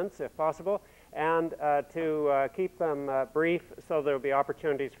statements, if possible, and to keep them brief so there will be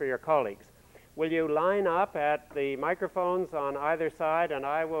opportunities for your colleagues. Will you line up at the microphones on either side, and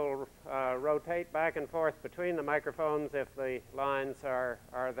I will rotate back and forth between the microphones if the lines are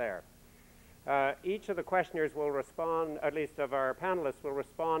there. Each of the questioners will respond, at least of our panelists, will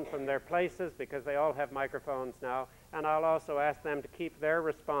respond from their places because they all have microphones now, and I'll also ask them to keep their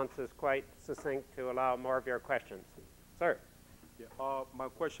responses quite succinct to allow more of your questions. Sir. Yeah, my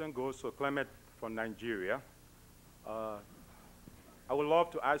question goes to Clement from Nigeria. I would love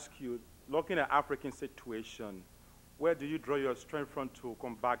to ask you, looking at African situation, where do you draw your strength from to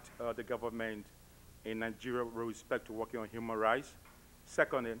combat the government in Nigeria with respect to working on human rights?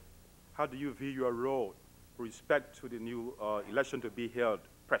 Secondly, how do you view your role with respect to the new election to be held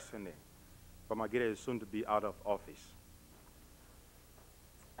presently? Bamagere is soon to be out of office.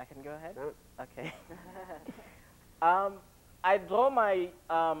 I can go ahead? Okay. I draw my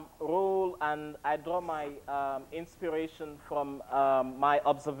role and I draw my inspiration from my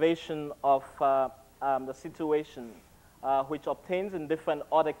observation of the situation which obtains in different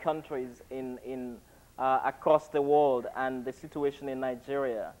other countries across the world and the situation in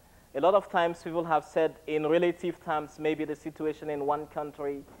Nigeria. A lot of times people have said in relative terms maybe the situation in one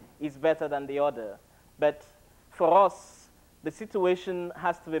country is better than the other. But for us, the situation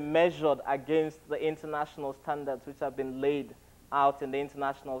has to be measured against the international standards which have been laid out in the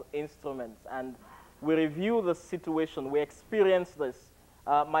international instruments. And we review the situation, we experience this.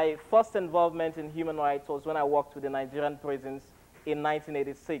 My first involvement in human rights was when I worked with the Nigerian prisons in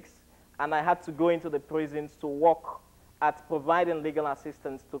 1986. And I had to go into the prisons to work at providing legal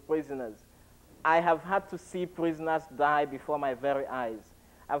assistance to prisoners. I have had to see prisoners die before my very eyes.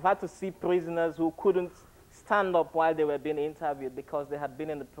 I've had to see prisoners who couldn't stand up while they were being interviewed because they had been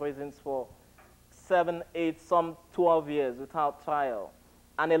in the prisons for 7, 8, some 12 years without trial.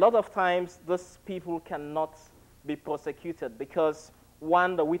 And a lot of times, those people cannot be prosecuted because,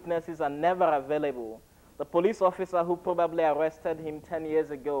 one, the witnesses are never available. The police officer who probably arrested him 10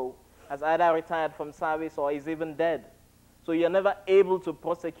 years ago has either retired from service or is even dead. So you're never able to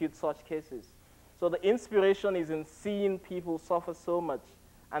prosecute such cases. So the inspiration is in seeing people suffer so much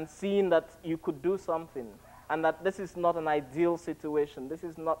and seeing that you could do something and that this is not an ideal situation. This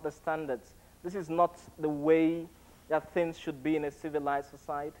is not the standards. This is not the way that things should be in a civilized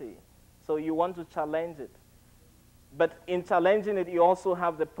society. So you want to challenge it. But in challenging it, you also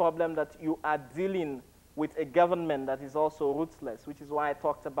have the problem that you are dealing with a government that is also ruthless, which is why I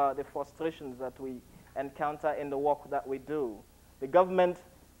talked about the frustrations that we encounter in the work that we do. The government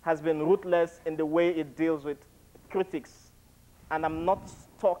has been ruthless in the way it deals with critics. And I'm not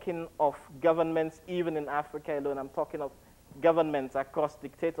talking of governments even in Africa alone. I'm talking of governments across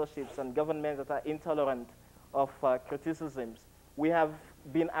dictatorships and governments that are intolerant of criticisms. We have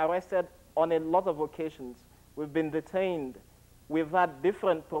been arrested on a lot of occasions. We've been detained. We've had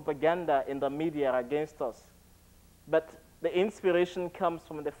different propaganda in the media against us. But the inspiration comes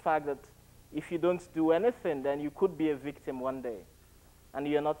from the fact that if you don't do anything, then you could be a victim one day, and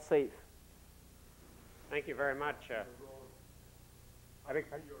you're not safe. Thank you very much.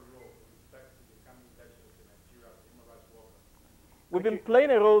 We've been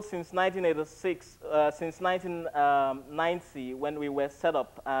playing a role since 1986, since 1990 when we were set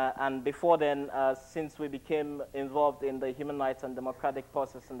up, and before then, since we became involved in the human rights and democratic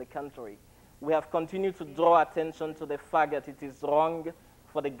process in the country. We have continued to draw attention to the fact that it is wrong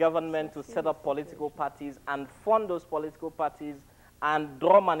for the government to set up political parties and fund those political parties and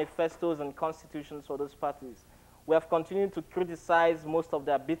draw manifestos and constitutions for those parties. We have continued to criticize most of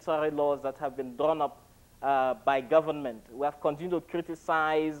the arbitrary laws that have been drawn up by government. We have continued to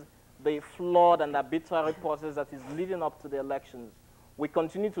criticize the flawed and arbitrary process that is leading up to the elections. We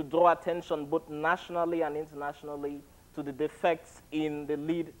continue to draw attention both nationally and internationally to the defects in the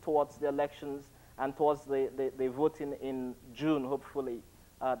lead towards the elections and towards the voting in June, hopefully,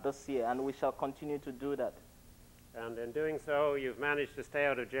 this year, and we shall continue to do that. And in doing so, you've managed to stay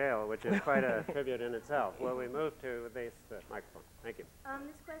out of jail, which is quite a tribute in itself. Will we move to this microphone? Thank you.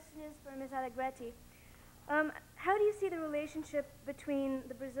 This question is for Ms. Allegretti. How do you see the relationship between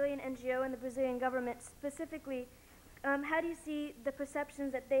the Brazilian NGO and the Brazilian government? Specifically, how do you see the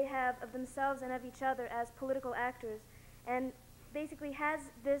perceptions that they have of themselves and of each other as political actors? And basically, have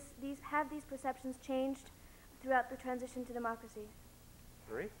these perceptions changed throughout the transition to democracy?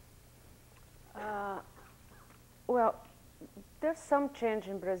 Marie? Well, there's some change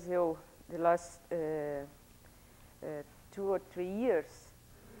in Brazil the last 2 or 3 years.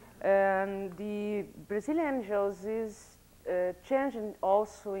 And the Brazilian NGOs is changing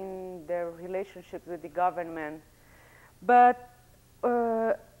also in their relationship with the government. But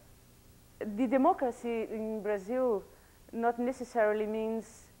the democracy in Brazil not necessarily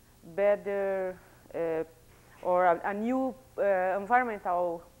means better or a new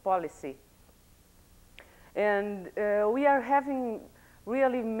environmental policy. And we are having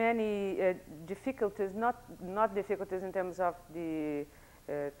really many difficulties, not difficulties in terms of the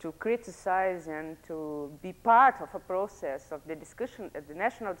to criticize and to be part of a process of the discussion, the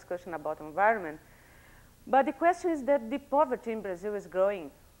national discussion about environment. But the question is that the poverty in Brazil is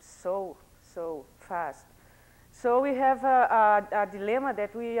growing so fast. So we have a dilemma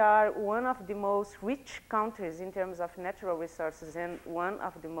that we are one of the most rich countries in terms of natural resources and one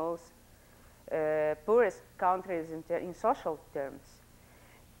of the most poorest countries in social terms.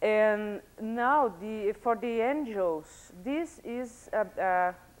 And now, for the NGOs, this is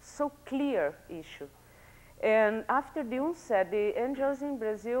a so clear issue. And after the UNCED, the NGOs in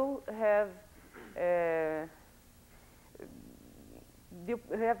Brazil have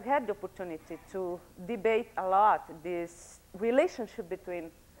had the opportunity to debate a lot this relationship between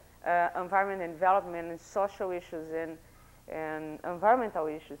environment and development and social issues and environmental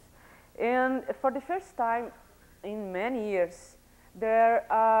issues. And for the first time in many years, there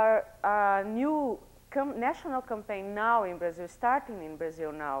are a new national campaign now in Brazil, starting in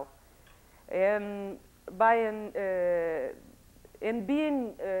Brazil now, and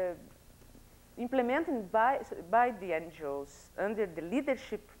being implemented by the NGOs, under the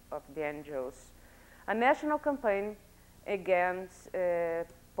leadership of the NGOs, a national campaign against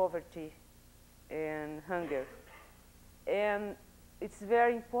poverty and hunger. And it's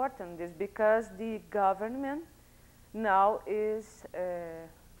very important this because the government now is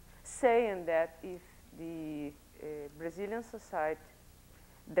saying that if the Brazilian society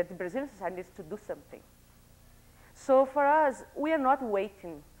needs to do something. So for us, we are not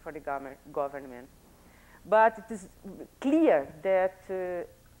waiting for the government. But it is clear that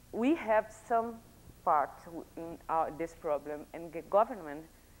we have some part in this problem, and the government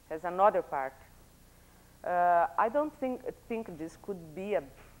has another part. I don't think this could be a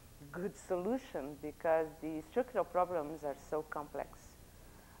good solution because the structural problems are so complex.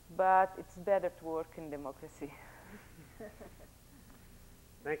 But it's better to work in democracy.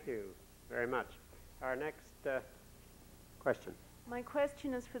 Thank you very much. Our next question. My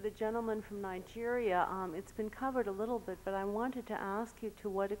question is for the gentleman from Nigeria. It's been covered a little bit, but I wanted to ask you to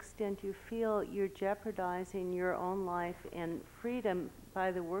what extent you feel you're jeopardizing your own life and freedom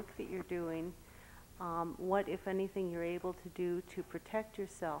by the work that you're doing. What, if anything, you're able to do to protect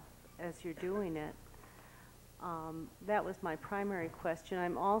yourself as you're doing it. That was my primary question.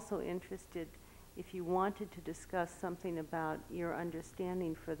 I'm also interested if you wanted to discuss something about your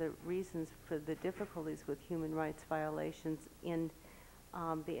understanding for the reasons for the difficulties with human rights violations in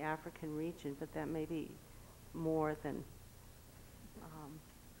the African region, but that may be more than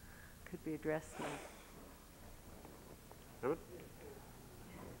could be addressed now.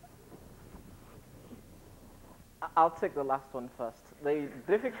 I'll take the last one first. The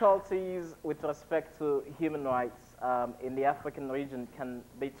difficulties with respect to human rights in the African region can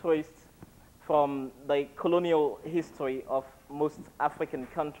be traced from the colonial history of most African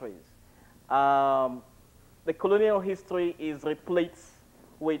countries. The colonial history is replete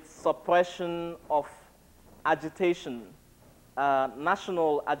with suppression of agitation,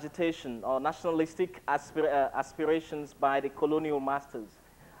 national agitation or nationalistic aspirations by the colonial masters.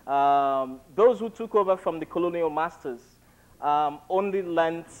 Those who took over from the colonial masters only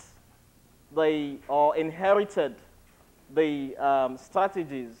learned or inherited the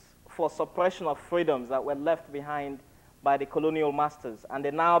strategies for suppression of freedoms that were left behind by the colonial masters, and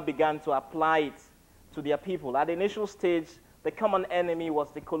they now began to apply it to their people. At the initial stage, the common enemy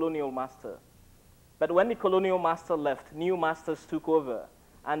was the colonial master. But when the colonial master left, new masters took over,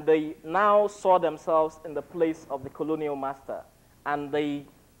 and they now saw themselves in the place of the colonial master, and the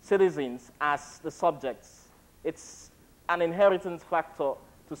citizens as the subjects. It's an inheritance factor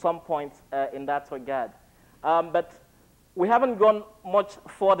to some point in that regard. But we haven't gone much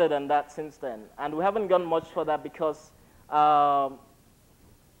further than that since then. And we haven't gone much further because,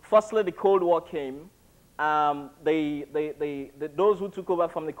 firstly, the Cold War came. Those who took over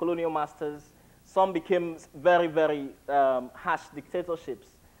from the colonial masters, some became very, very harsh dictatorships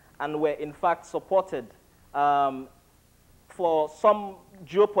and were, in fact, supported for some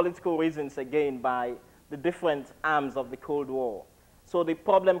geopolitical reasons, again, by the different arms of the Cold War. So the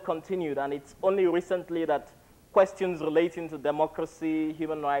problem continued, and it's only recently that questions relating to democracy,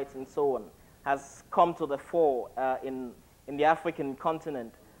 human rights, and so on has come to the fore in the African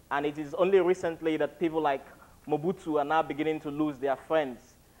continent. And it is only recently that people like Mobutu are now beginning to lose their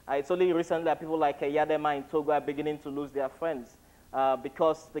friends. It's only recently that people like Yadema in Togo are beginning to lose their friends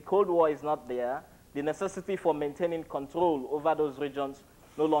because the Cold War is not there. The necessity for maintaining control over those regions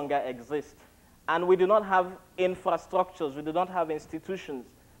no longer exists. And we do not have infrastructures, we do not have institutions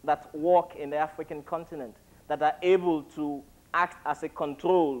that work in the African continent that are able to act as a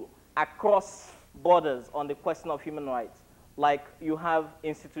control across borders on the question of human rights. Like you have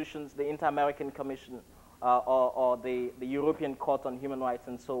institutions, the Inter-American Commission or the European Court on Human Rights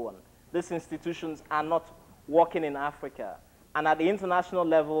and so on. These institutions are not working in Africa. And at the international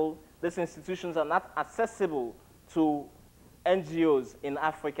level, these institutions are not accessible to NGOs in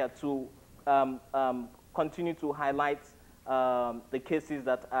Africa to continue to highlight the cases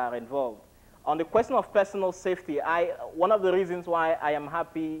that are involved. On the question of personal safety, one of the reasons why I am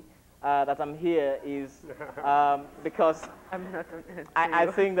happy that I'm here is because I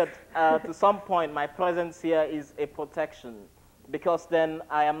think that to some point my presence here is a protection, because then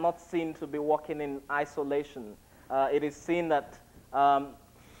I am not seen to be working in isolation. It is seen that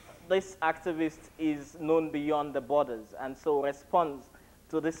this activist is known beyond the borders, and so response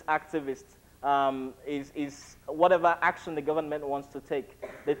to this activist is whatever action the government wants to take,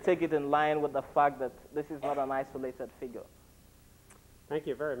 they take it in line with the fact that this is not an isolated figure. Thank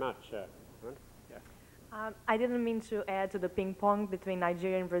you very much. I didn't mean to add to the ping pong between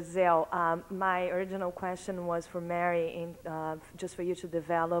Nigeria and Brazil. My original question was for Mary, just for you to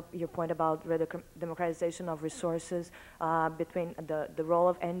develop your point about democratization of resources between the role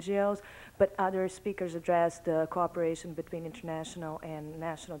of NGOs, but other speakers addressed the cooperation between international and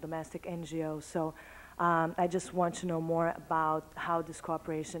national domestic NGOs. So I just want to know more about how this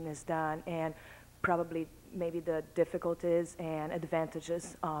cooperation is done and probably maybe the difficulties and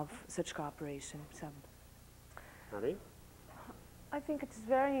advantages of such cooperation. So. I think it's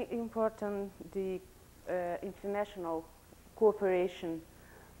very important, the international cooperation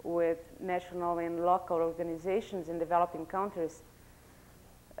with national and local organizations in developing countries.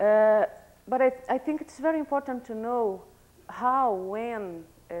 But I think it's very important to know how, when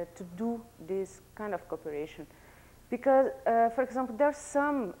to do this kind of cooperation. Because, for example, there are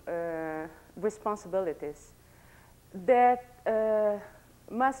some responsibilities that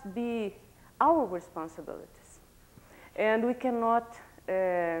must be our responsibilities. And we cannot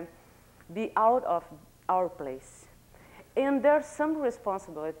be out of our place. And there are some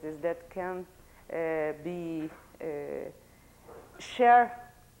responsibilities that can be shared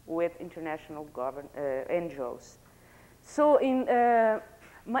with international NGOs. So in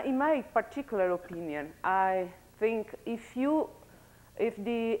my particular opinion, I think if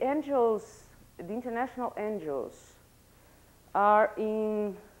the NGOs, the international NGOs, are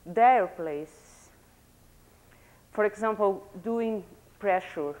in their place, for example, doing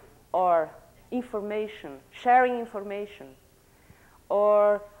pressure or information, sharing information,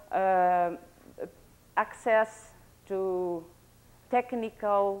 or access to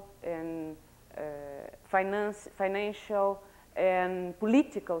technical and financial and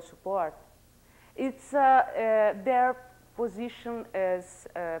political support, it's their position as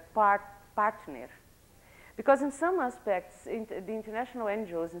a partner. Because in some aspects, the international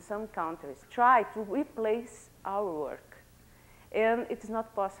NGOs in some countries try to replace our work, and it's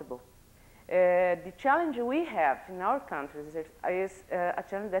not possible. The challenge we have in our countries is a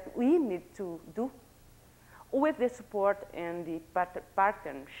challenge that we need to do with the support and the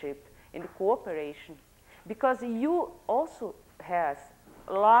partnership and the cooperation, because you also has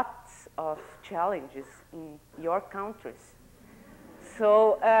lots of challenges in your countries.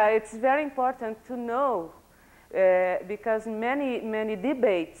 So it's very important to know, because many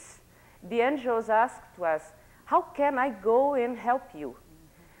debates, the NGOs ask to us, how can I go and help you?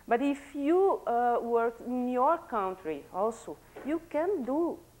 But if you work in your country also, you can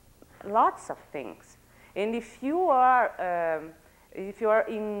do lots of things. And if you are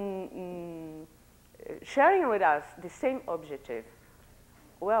in sharing with us the same objective,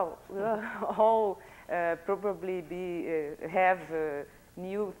 well, we'll all probably have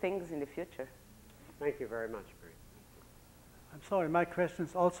new things in the future. Thank you very much, Marie. I'm sorry, my question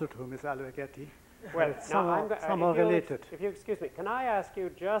is also to Ms. Allegretti. Well, somehow related. If you excuse me, can I ask you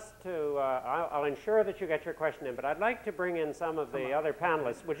just to, I'll ensure that you get your question in, but I'd like to bring in some of the other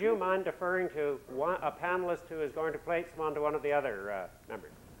panelists. Would you mind deferring to a panelist who is going to place one to one of the other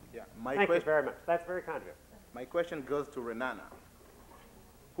members? Yeah, Thank you very much. That's very kind of you. My question goes to Renana,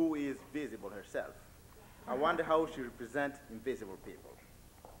 who is visible herself. I wonder how she represents invisible people.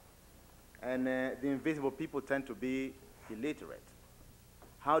 And the invisible people tend to be illiterate.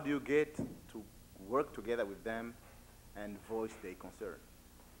 How do you get to work together with them and voice their concern?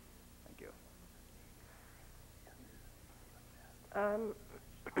 Thank you.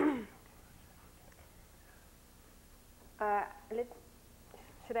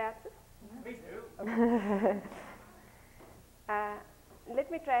 Should I answer? Please do.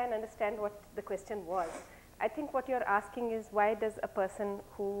 Let me try and understand what the question was. I think what you're asking is, why does a person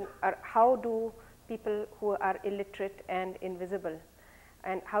how do people who are illiterate and invisible,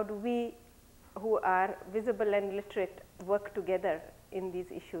 and how do we who are visible and literate work together in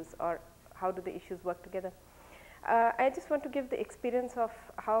these issues, or how do the issues work together? I just want to give the experience of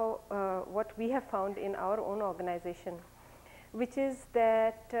how what we have found in our own organization, which is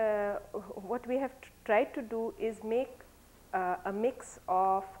that what we have tried to do is make a mix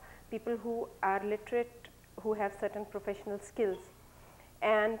of people who are literate, who have certain professional skills,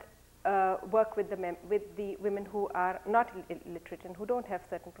 and work with the women who are not illiterate and who don't have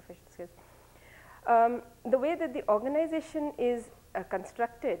certain professional skills. The way that the organization is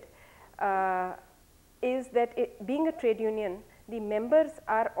constructed is that being a trade union, the members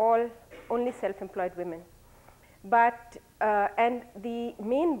are all only self-employed women. But, and the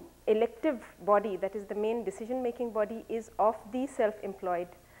main elective body, that is the main decision-making body, is of the self-employed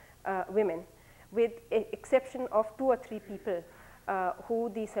women, with exception of 2 or 3 people who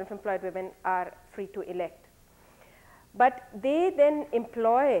the self-employed women are free to elect. But they then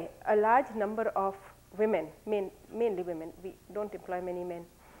employ a large number of women, mainly women, we don't employ many men,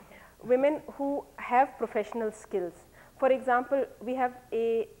 women who have professional skills. For example, we have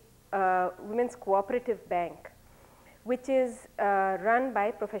a women's cooperative bank, which is run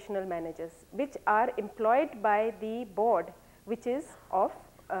by professional managers, which are employed by the board, which is of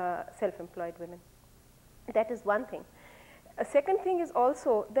self-employed women. That is one thing. A second thing is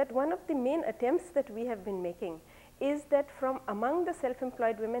also that one of the main attempts that we have been making is that from among the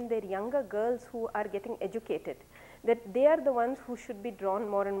self-employed women, their younger girls who are getting educated, that they are the ones who should be drawn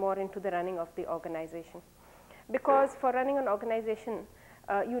more and more into the running of the organization. Because for running an organization,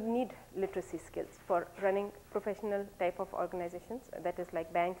 you need literacy skills for running professional type of organizations, that is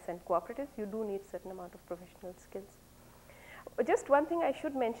like banks and cooperatives. You do need certain amount of professional skills. Just one thing I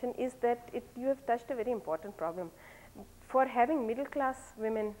should mention is that you have touched a very important problem. For having middle class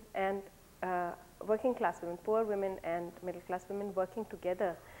women and working class women, poor women and middle class women working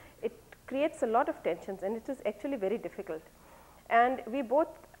together, it creates a lot of tensions, and it is actually very difficult. And we both,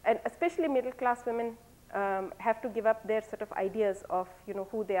 and especially middle class women, have to give up their sort of ideas of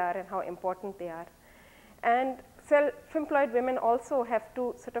who they are and how important they are. And self-employed women also have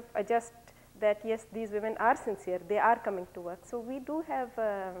to sort of adjust that yes, these women are sincere, they are coming to work. So we do have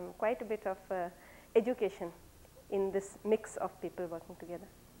quite a bit of education in this mix of people working together.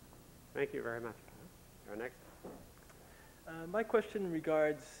 Thank you very much. You're next. My question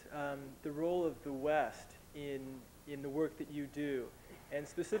regards the role of the West in the work that you do. And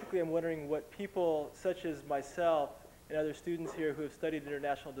specifically, I'm wondering what people such as myself and other students here who have studied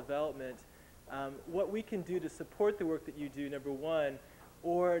international development, what we can do to support the work that you do, number one,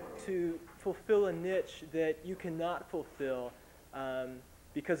 or to fulfill a niche that you cannot fulfill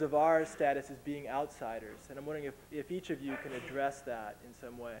because of our status as being outsiders. And I'm wondering if each of you can address that in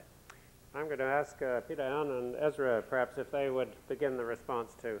some way. I'm going to ask Peter Ann and Ezra, perhaps, if they would begin the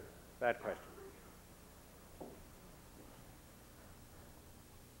response to that question.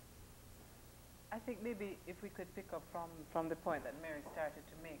 I think maybe if we could pick up from the point that Mary started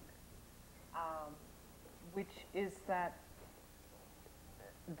to make, which is that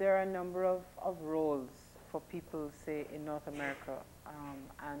there are a number of roles for people, say, in North America,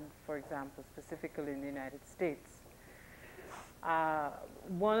 and, for example, specifically in the United States.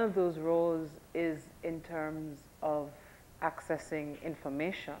 One of those roles is in terms of accessing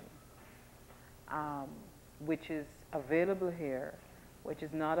information, which is available here, which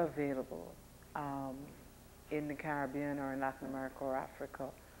is not available in the Caribbean or in Latin America or Africa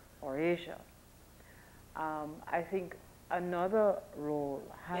or Asia. I think another role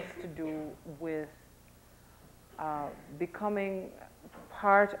has to do with becoming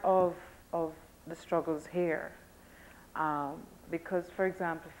part of the struggles here. Because, for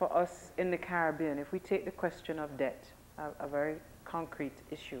example, for us in the Caribbean, if we take the question of debt, a very concrete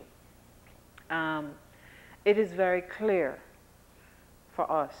issue, it is very clear for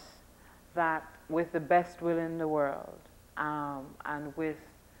us that with the best will in the world and with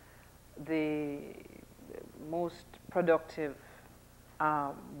the most productive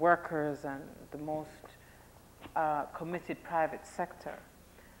workers and the most committed private sector,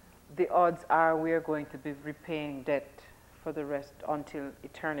 the odds are we are going to be repaying debt for the rest until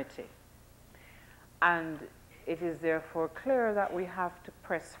eternity. And it is therefore clear that we have to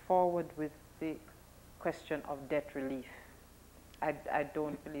press forward with the question of debt relief. I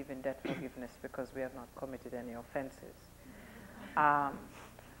don't believe in debt forgiveness because we have not committed any offenses.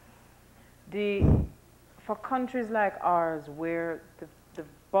 For countries like ours, where the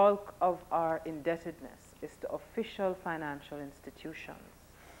bulk of our indebtedness is to official financial institutions,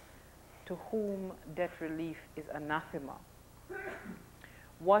 to whom debt relief is anathema,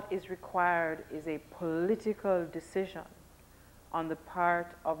 what is required is a political decision on the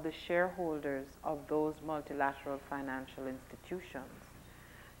part of the shareholders of those multilateral financial institutions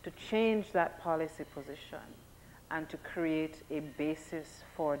to change that policy position and to create a basis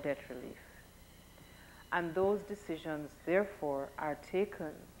for debt relief. And those decisions, therefore, are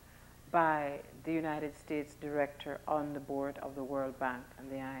taken by the United States director on the board of the World Bank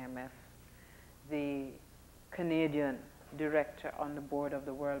and the IMF, the Canadian director on the board of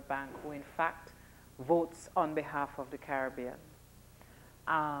the World Bank, who in fact votes on behalf of the Caribbean.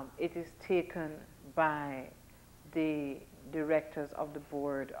 It is taken by the directors of the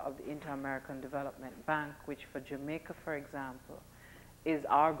board of the Inter-American Development Bank, which for Jamaica, for example, is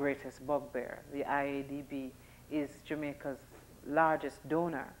our greatest bugbear. The IADB is Jamaica's largest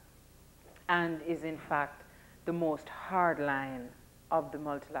donor and is in fact the most hardline of the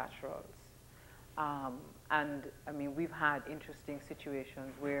multilaterals. And I mean, we've had interesting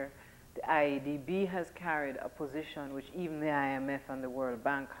situations where the IADB has carried a position which even the IMF and the World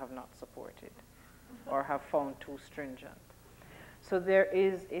Bank have not supported or have found too stringent. So there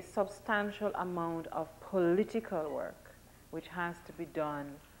is a substantial amount of political work which has to be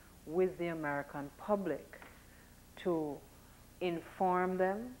done with the American public to inform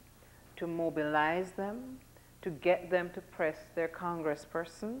them, to mobilize them, to get them to press their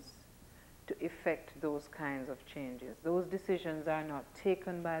congresspersons to effect those kinds of changes. Those decisions are not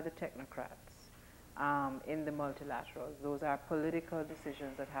taken by the technocrats in the multilaterals. Those are political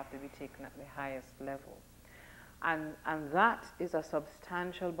decisions that have to be taken at the highest level. And that is a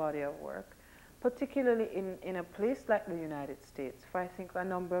substantial body of work particularly in a place like the United States, for I think a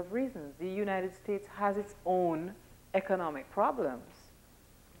number of reasons. The United States has its own economic problems.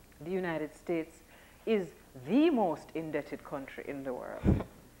 The United States is the most indebted country in the world.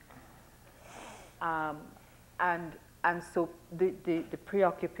 And so the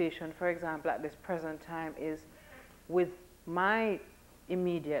preoccupation, for example, at this present time is with my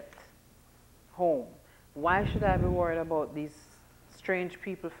immediate home. Why should I be worried about these strange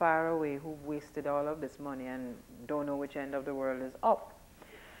people far away who wasted all of this money and don't know which end of the world is up?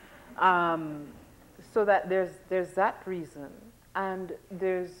 So that there's that reason, and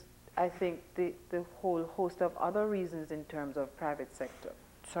there's, I think, the whole host of other reasons in terms of private sector,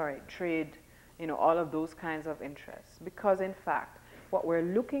 trade, you know, all of those kinds of interests. Because in fact, what we're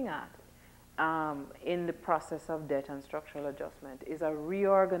looking at in the process of debt and structural adjustment is a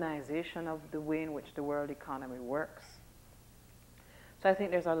reorganization of the way in which the world economy works. So I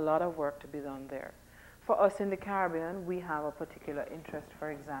think there's a lot of work to be done there. For us in the Caribbean, we have a particular interest, for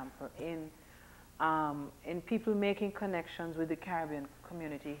example, in people making connections with the Caribbean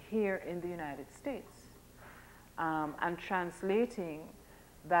community here in the United States, and translating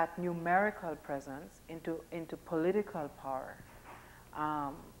that numerical presence into political power.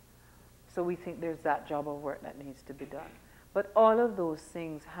 So we think there's that job of work that needs to be done. But all of those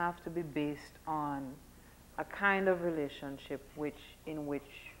things have to be based on a kind of relationship in which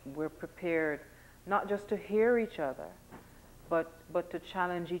we're prepared not just to hear each other, but to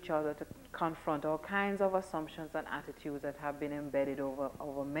challenge each other, to confront all kinds of assumptions and attitudes that have been embedded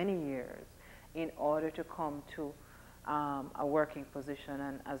over many years in order to come to a working position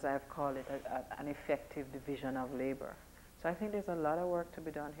and, as I've called it, an effective division of labor. So I think there's a lot of work to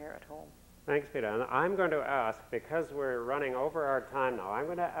be done here at home. Thanks, Peter. And I'm going to ask, because we're running over our time now, I'm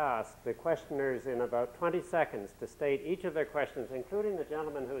going to ask the questioners in about 20 seconds to state each of their questions, including the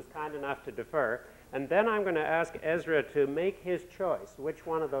gentleman who is kind enough to defer. And then I'm going to ask Ezra to make his choice, which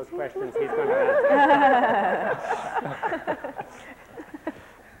one of those questions he's going to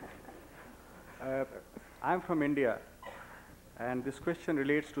answer. I'm from India, and this question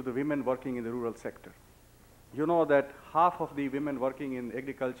relates to the women working in the rural sector. You know that half of the women working in the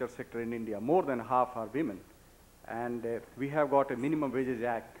agriculture sector in India, more than half, are women. And we have got a Minimum Wages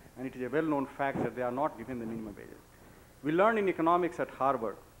Act, and it is a well-known fact that they are not given the minimum wages. We learned in economics at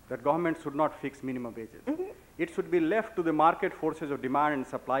Harvard that government should not fix minimum wages. It should be left to the market forces of demand and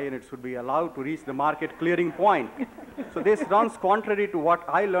supply, and it should be allowed to reach the market clearing point. So this runs contrary to what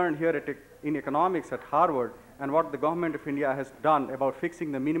I learned here in economics at Harvard and what the government of India has done about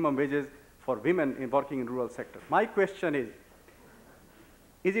fixing the minimum wages for women working in rural sector. My question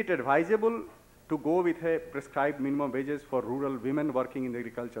is it advisable to go with a prescribed minimum wages for rural women working in the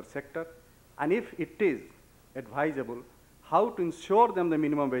agriculture sector? And if it is advisable, how to ensure them the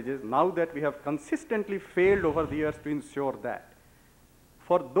minimum wages now that we have consistently failed over the years to ensure that?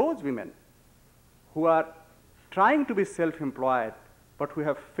 For those women who are trying to be self-employed but who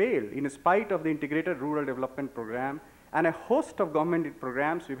have failed in spite of the integrated rural development program and a host of government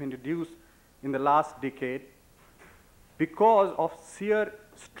programs we've introduced in the last decade, because of sheer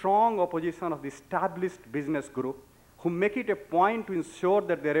strong opposition of the established business group who make it a point to ensure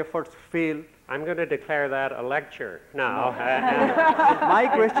that their efforts fail. I'm going to declare that a lecture now. My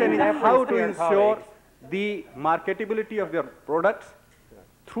question is how to ensure the marketability of their products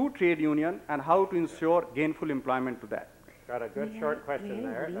through trade union and how to ensure gainful employment to that. Got a good short question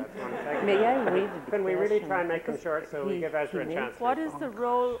there. That's one second. May I read the Can we really try and make them short so we give Ezra a chance? What is the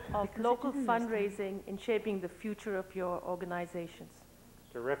role of local fundraising in shaping the future of your organizations?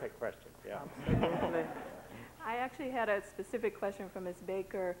 Terrific question, yeah. Absolutely. I actually had a specific question from Ms.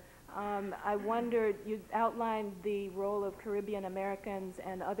 Baker. I wondered, you outlined the role of Caribbean Americans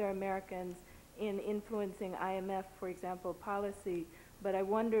and other Americans in influencing IMF, for example, policy, but I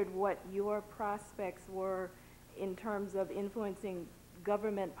wondered what your prospects were in terms of influencing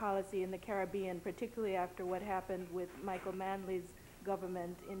government policy in the Caribbean, particularly after what happened with Michael Manley's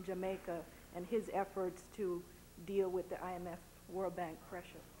government in Jamaica and his efforts to deal with the IMF World Bank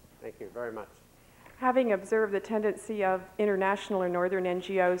pressure. Thank you very much. Having observed the tendency of international or northern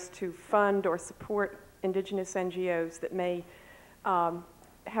NGOs to fund or support indigenous NGOs that may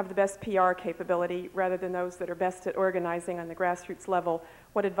have the best PR capability rather than those that are best at organizing on the grassroots level,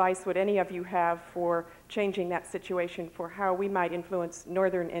 what advice would any of you have for changing that situation, for how we might influence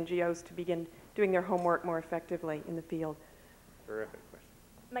northern NGOs to begin doing their homework more effectively in the field? Terrific question.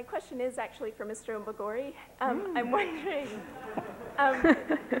 My question is actually for Mr. Mbagori. I'm wondering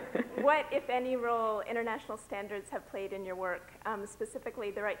what, if any, role international standards have played in your work, specifically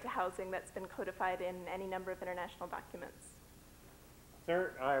the right to housing that's been codified in any number of international documents.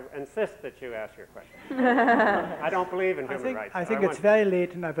 Sir, I insist that you ask your question. I don't believe in human rights. I think it's very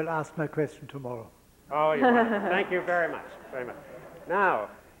late, and I will ask my question tomorrow. Oh, you're wonderful. Thank you very much, very much. Now,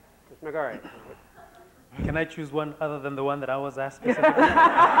 Ms. McGorry. Can I choose one other than the one that I was asked specifically?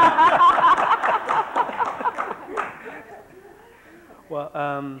 Well,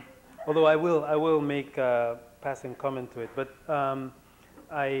 although I will make a passing comment to it, but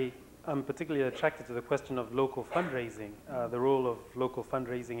I'm particularly attracted to the question of local fundraising, the role of local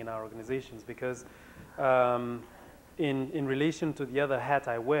fundraising in our organizations, because in relation to the other hat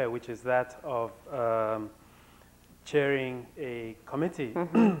I wear, which is that of chairing a committee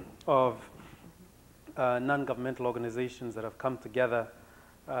of non-governmental organizations that have come together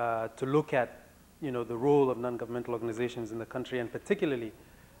to look at, the role of non-governmental organizations in the country, and particularly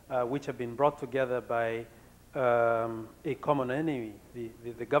which have been brought together by a common enemy,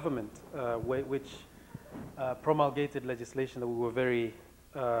 the government, which promulgated legislation that we were very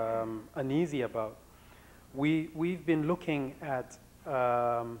uneasy about. We've been looking at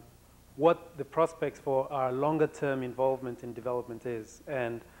what the prospects for our longer-term involvement in development is,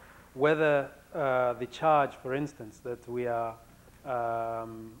 and whether the charge, for instance, that we are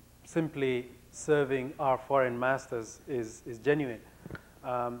simply serving our foreign masters is genuine.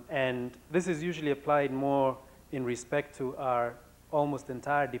 And this is usually applied more in respect to our almost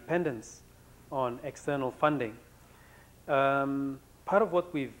entire dependence on external funding. Part of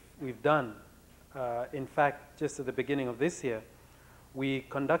what we've done, in fact, just at the beginning of this year, we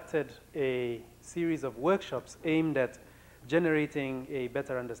conducted a series of workshops aimed at generating a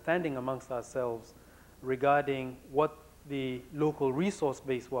better understanding amongst ourselves regarding what the local resource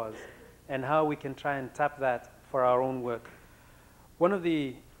base was and how we can try and tap that for our own work. One of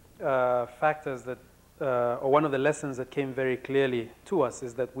the factors that, or one of the lessons that came very clearly to us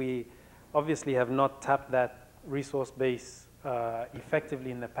is that we obviously have not tapped that resource base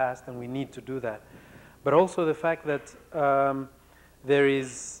effectively in the past, and we need to do that. But also the fact that there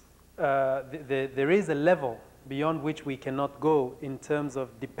is a level beyond which we cannot go in terms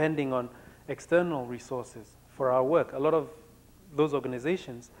of depending on external resources for our work. A lot of those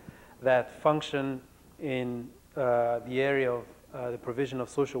organizations that function in the area of the provision of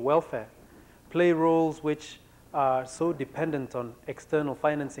social welfare play roles which are so dependent on external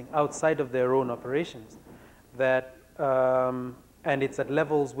financing outside of their own operations that, and it's at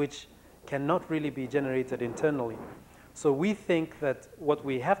levels which cannot really be generated internally. So we think that what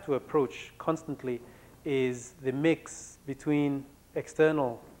we have to approach constantly is the mix between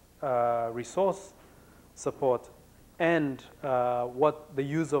external resource support and the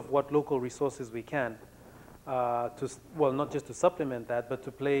use of what local resources we can well, not just to supplement that, but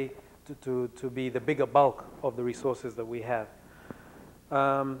to be the bigger bulk of the resources that we have.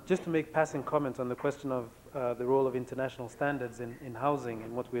 Just to make passing comments on the question of the role of international standards in housing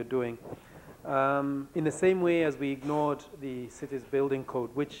and what we're doing. In the same way as we ignored the cities building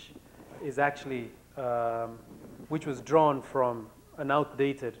code, which is actually, which was drawn from an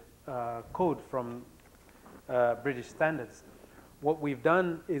outdated code from British standards. What we've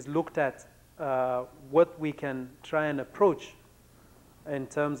done is looked at what we can try and approach in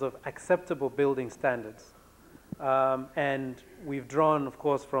terms of acceptable building standards. And we've drawn, of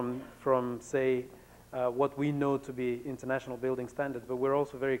course, from say, what we know to be international building standards, but we're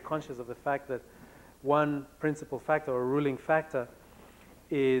also very conscious of the fact that one principal factor or ruling factor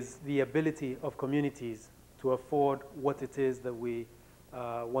is the ability of communities to afford what it is that we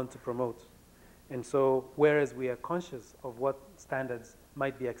want to promote. And so, whereas we are conscious of what standards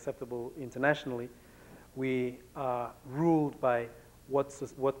might be acceptable internationally, we are ruled by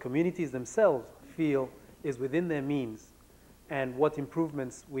what communities themselves feel is within their means and what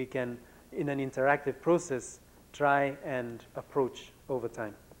improvements we can, in an interactive process, try and approach over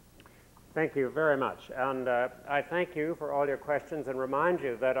time. Thank you very much. And I thank you for all your questions and remind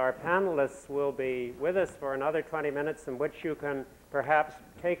you that our panelists will be with us for another 20 minutes in which you can perhaps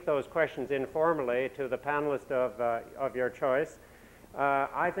take those questions informally to the panelist of your choice.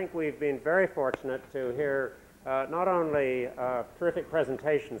 I think we've been very fortunate to hear not only terrific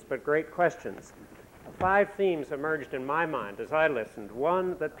presentations, but great questions. 5 themes emerged in my mind as I listened.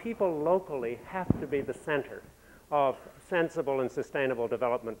 One, that people locally have to be the center of sensible and sustainable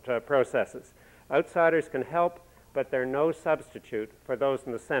development processes. Outsiders can help, but they're no substitute for those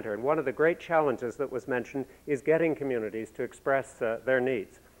in the center. And one of the great challenges that was mentioned is getting communities to express their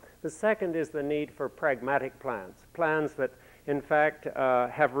needs. The second is the need for pragmatic plans, plans that in fact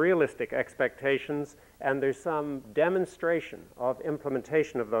have realistic expectations, and there's some demonstration of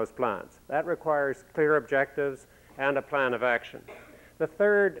implementation of those plans. That requires clear objectives and a plan of action. The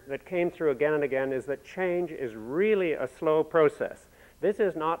third that came through again and again is that change is really a slow process. This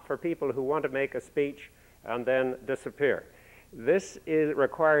is not for people who want to make a speech and then disappear. This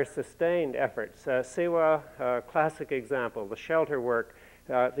requires sustained efforts. Siwa, classic example, the shelter work,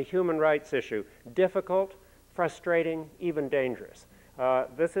 the human rights issue, difficult, frustrating, even dangerous.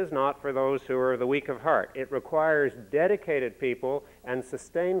 This is not for those who are the weak of heart. It requires dedicated people and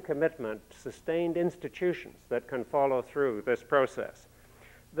sustained commitment, sustained institutions that can follow through this process.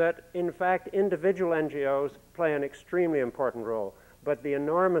 That, in fact, individual NGOs play an extremely important role, but the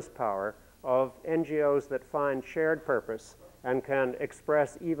enormous power of NGOs that find shared purpose and can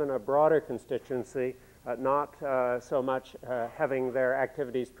express even a broader constituency, not so much having their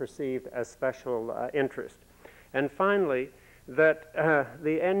activities perceived as special interest. And finally, that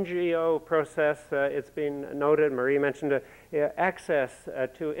the NGO process, it's been noted, Marie mentioned access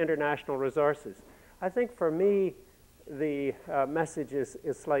to international resources. I think for me, the message is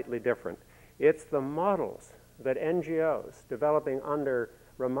slightly different. It's the models that NGOs developing under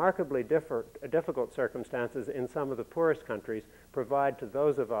remarkably difficult circumstances in some of the poorest countries provide to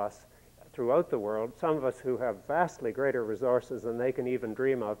those of us throughout the world, some of us who have vastly greater resources than they can even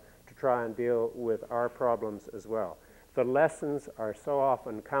dream of, to try and deal with our problems as well. The lessons are so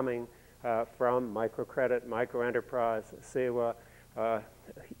often coming from microcredit, microenterprise, SEWA,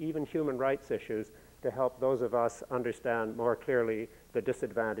 even human rights issues, to help those of us understand more clearly the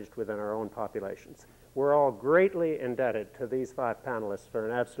disadvantaged within our own populations. We're all greatly indebted to these 5 panelists for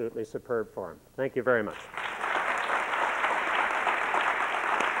an absolutely superb forum. Thank you very much.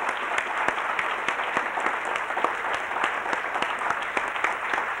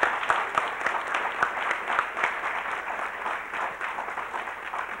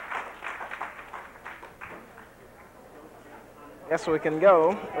 Yes, we can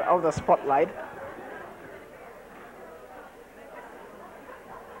go out of the spotlight.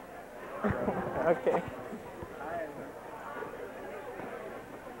 Okay.